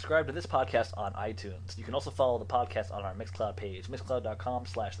sure to subscribe to this podcast on iTunes. You can also follow the podcast on our Mixcloud page,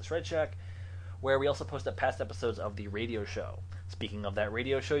 mixcloud.com/The Shred Shack, where we also post up past episodes of the radio show. Speaking of that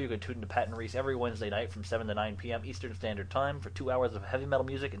radio show, you can tune into Pat and Reese every Wednesday night from 7 to 9 p.m. Eastern Standard Time for 2 hours of heavy metal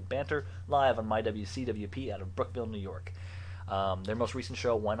music and banter live on MyWCWP out of Brookville, New York. Their most recent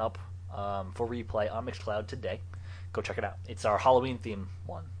show went up for replay on Mixcloud today. Go check it out. It's our Halloween theme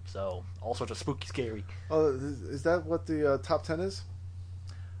one, so all sorts of spooky, scary. Oh, is that what the top 10 is?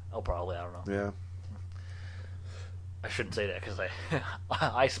 Oh, probably. I don't know. Yeah. I shouldn't say that because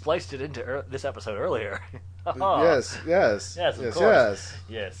I spliced it into this episode earlier. Yes, yes, of course.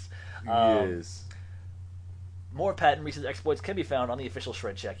 Yes. Yes. More Pat and Reese's exploits can be found on the official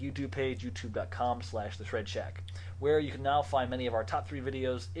Shred Shack YouTube page, youtube.com/The Shred Shack, where you can now find many of our top 3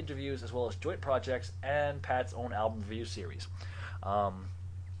 videos, interviews, as well as joint projects and Pat's own album review series.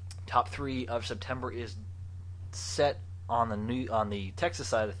 Top 3 of September is set on the Texas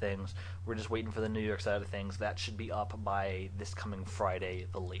side of things. We're just waiting for the New York side of things. That should be up by this coming Friday,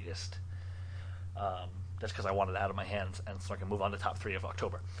 the latest. That's because I wanted it out of my hands, and so I can move on to top 3 of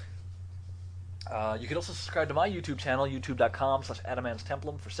October. You can also subscribe to my YouTube channel,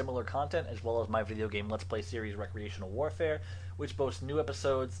 youtube.com/AdamansTemplum, for similar content, as well as my video game Let's Play series Recreational Warfare, which boasts new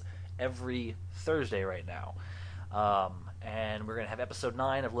episodes every Thursday right now. And we're going to have episode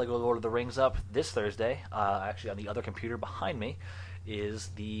 9 of LEGO Lord of the Rings up this Thursday. Actually, on the other computer behind me is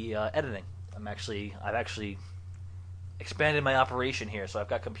the editing. I've actually expanded my operation here, so I've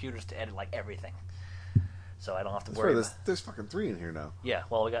got computers to edit like everything. So I don't have to worry about it. There's fucking 3 in here now. Yeah,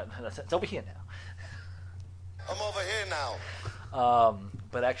 well, it's over here now. I'm over here now.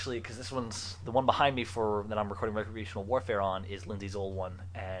 But actually, because this one's the one behind me that I'm recording Recreational Warfare on is Lindsay's old one,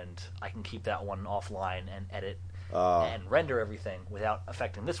 and I can keep that one offline and edit and render everything without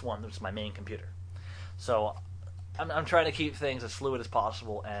affecting this one, which is my main computer. So I'm trying to keep things as fluid as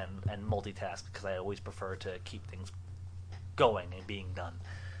possible and multitask, because I always prefer to keep things going and being done.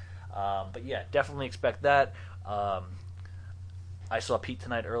 But yeah, definitely expect that. I saw Pete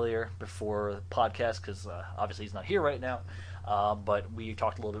tonight earlier before the podcast because obviously he's not here right now. But we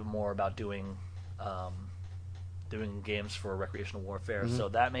talked a little bit more about doing games for Recreational Warfare, so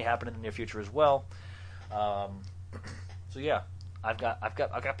that may happen in the near future as well. So yeah, I've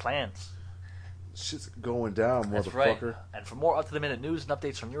got plans. Shit's going down, That's motherfucker. right. And for more up-to-the-minute news and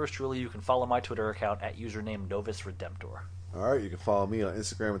updates from yours truly, you can follow my Twitter account at username Novus Redemptor. Alright, you can follow me on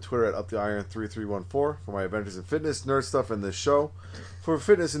Instagram and Twitter at UpTheIron3314 for my adventures in fitness, nerd stuff, and this show. For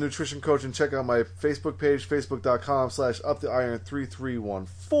fitness and nutrition coaching, check out my Facebook page,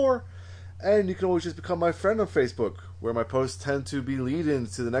 facebook.com/UpTheIron3314. And you can always just become my friend on Facebook, where my posts tend to be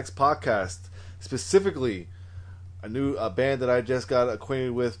lead-ins to the next podcast. Specifically, a band that I just got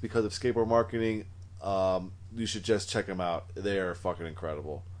acquainted with because of skateboard marketing. You should just check them out. They are fucking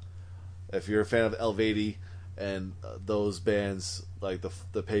incredible. If you're a fan of Elvedi and those bands, like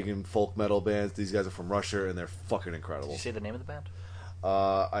the pagan folk metal bands, these guys are from Russia and they're fucking incredible. Did you say the name of the band?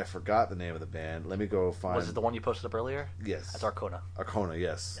 I forgot the name of the band. Let me go find. Was it the one you posted up earlier? Yes. That's Arcona. Arcona,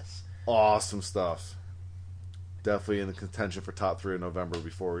 yes. Yes. Awesome stuff. Definitely in the contention for top 3 in November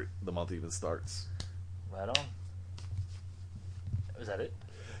before the month even starts. Right on. Is that it?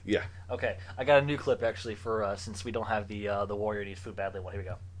 Yeah. Okay, I got a new clip actually for since we don't have the Warrior Needs Food Badly one. Here we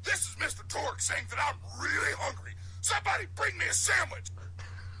go. This is Mr. Torque saying that I'm really hungry. Somebody bring me a sandwich.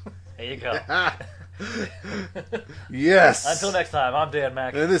 There you go. Yes. Until next time, I'm Dan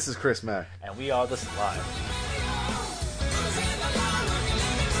Mack. And this is Chris Mack. And we are the Slimes.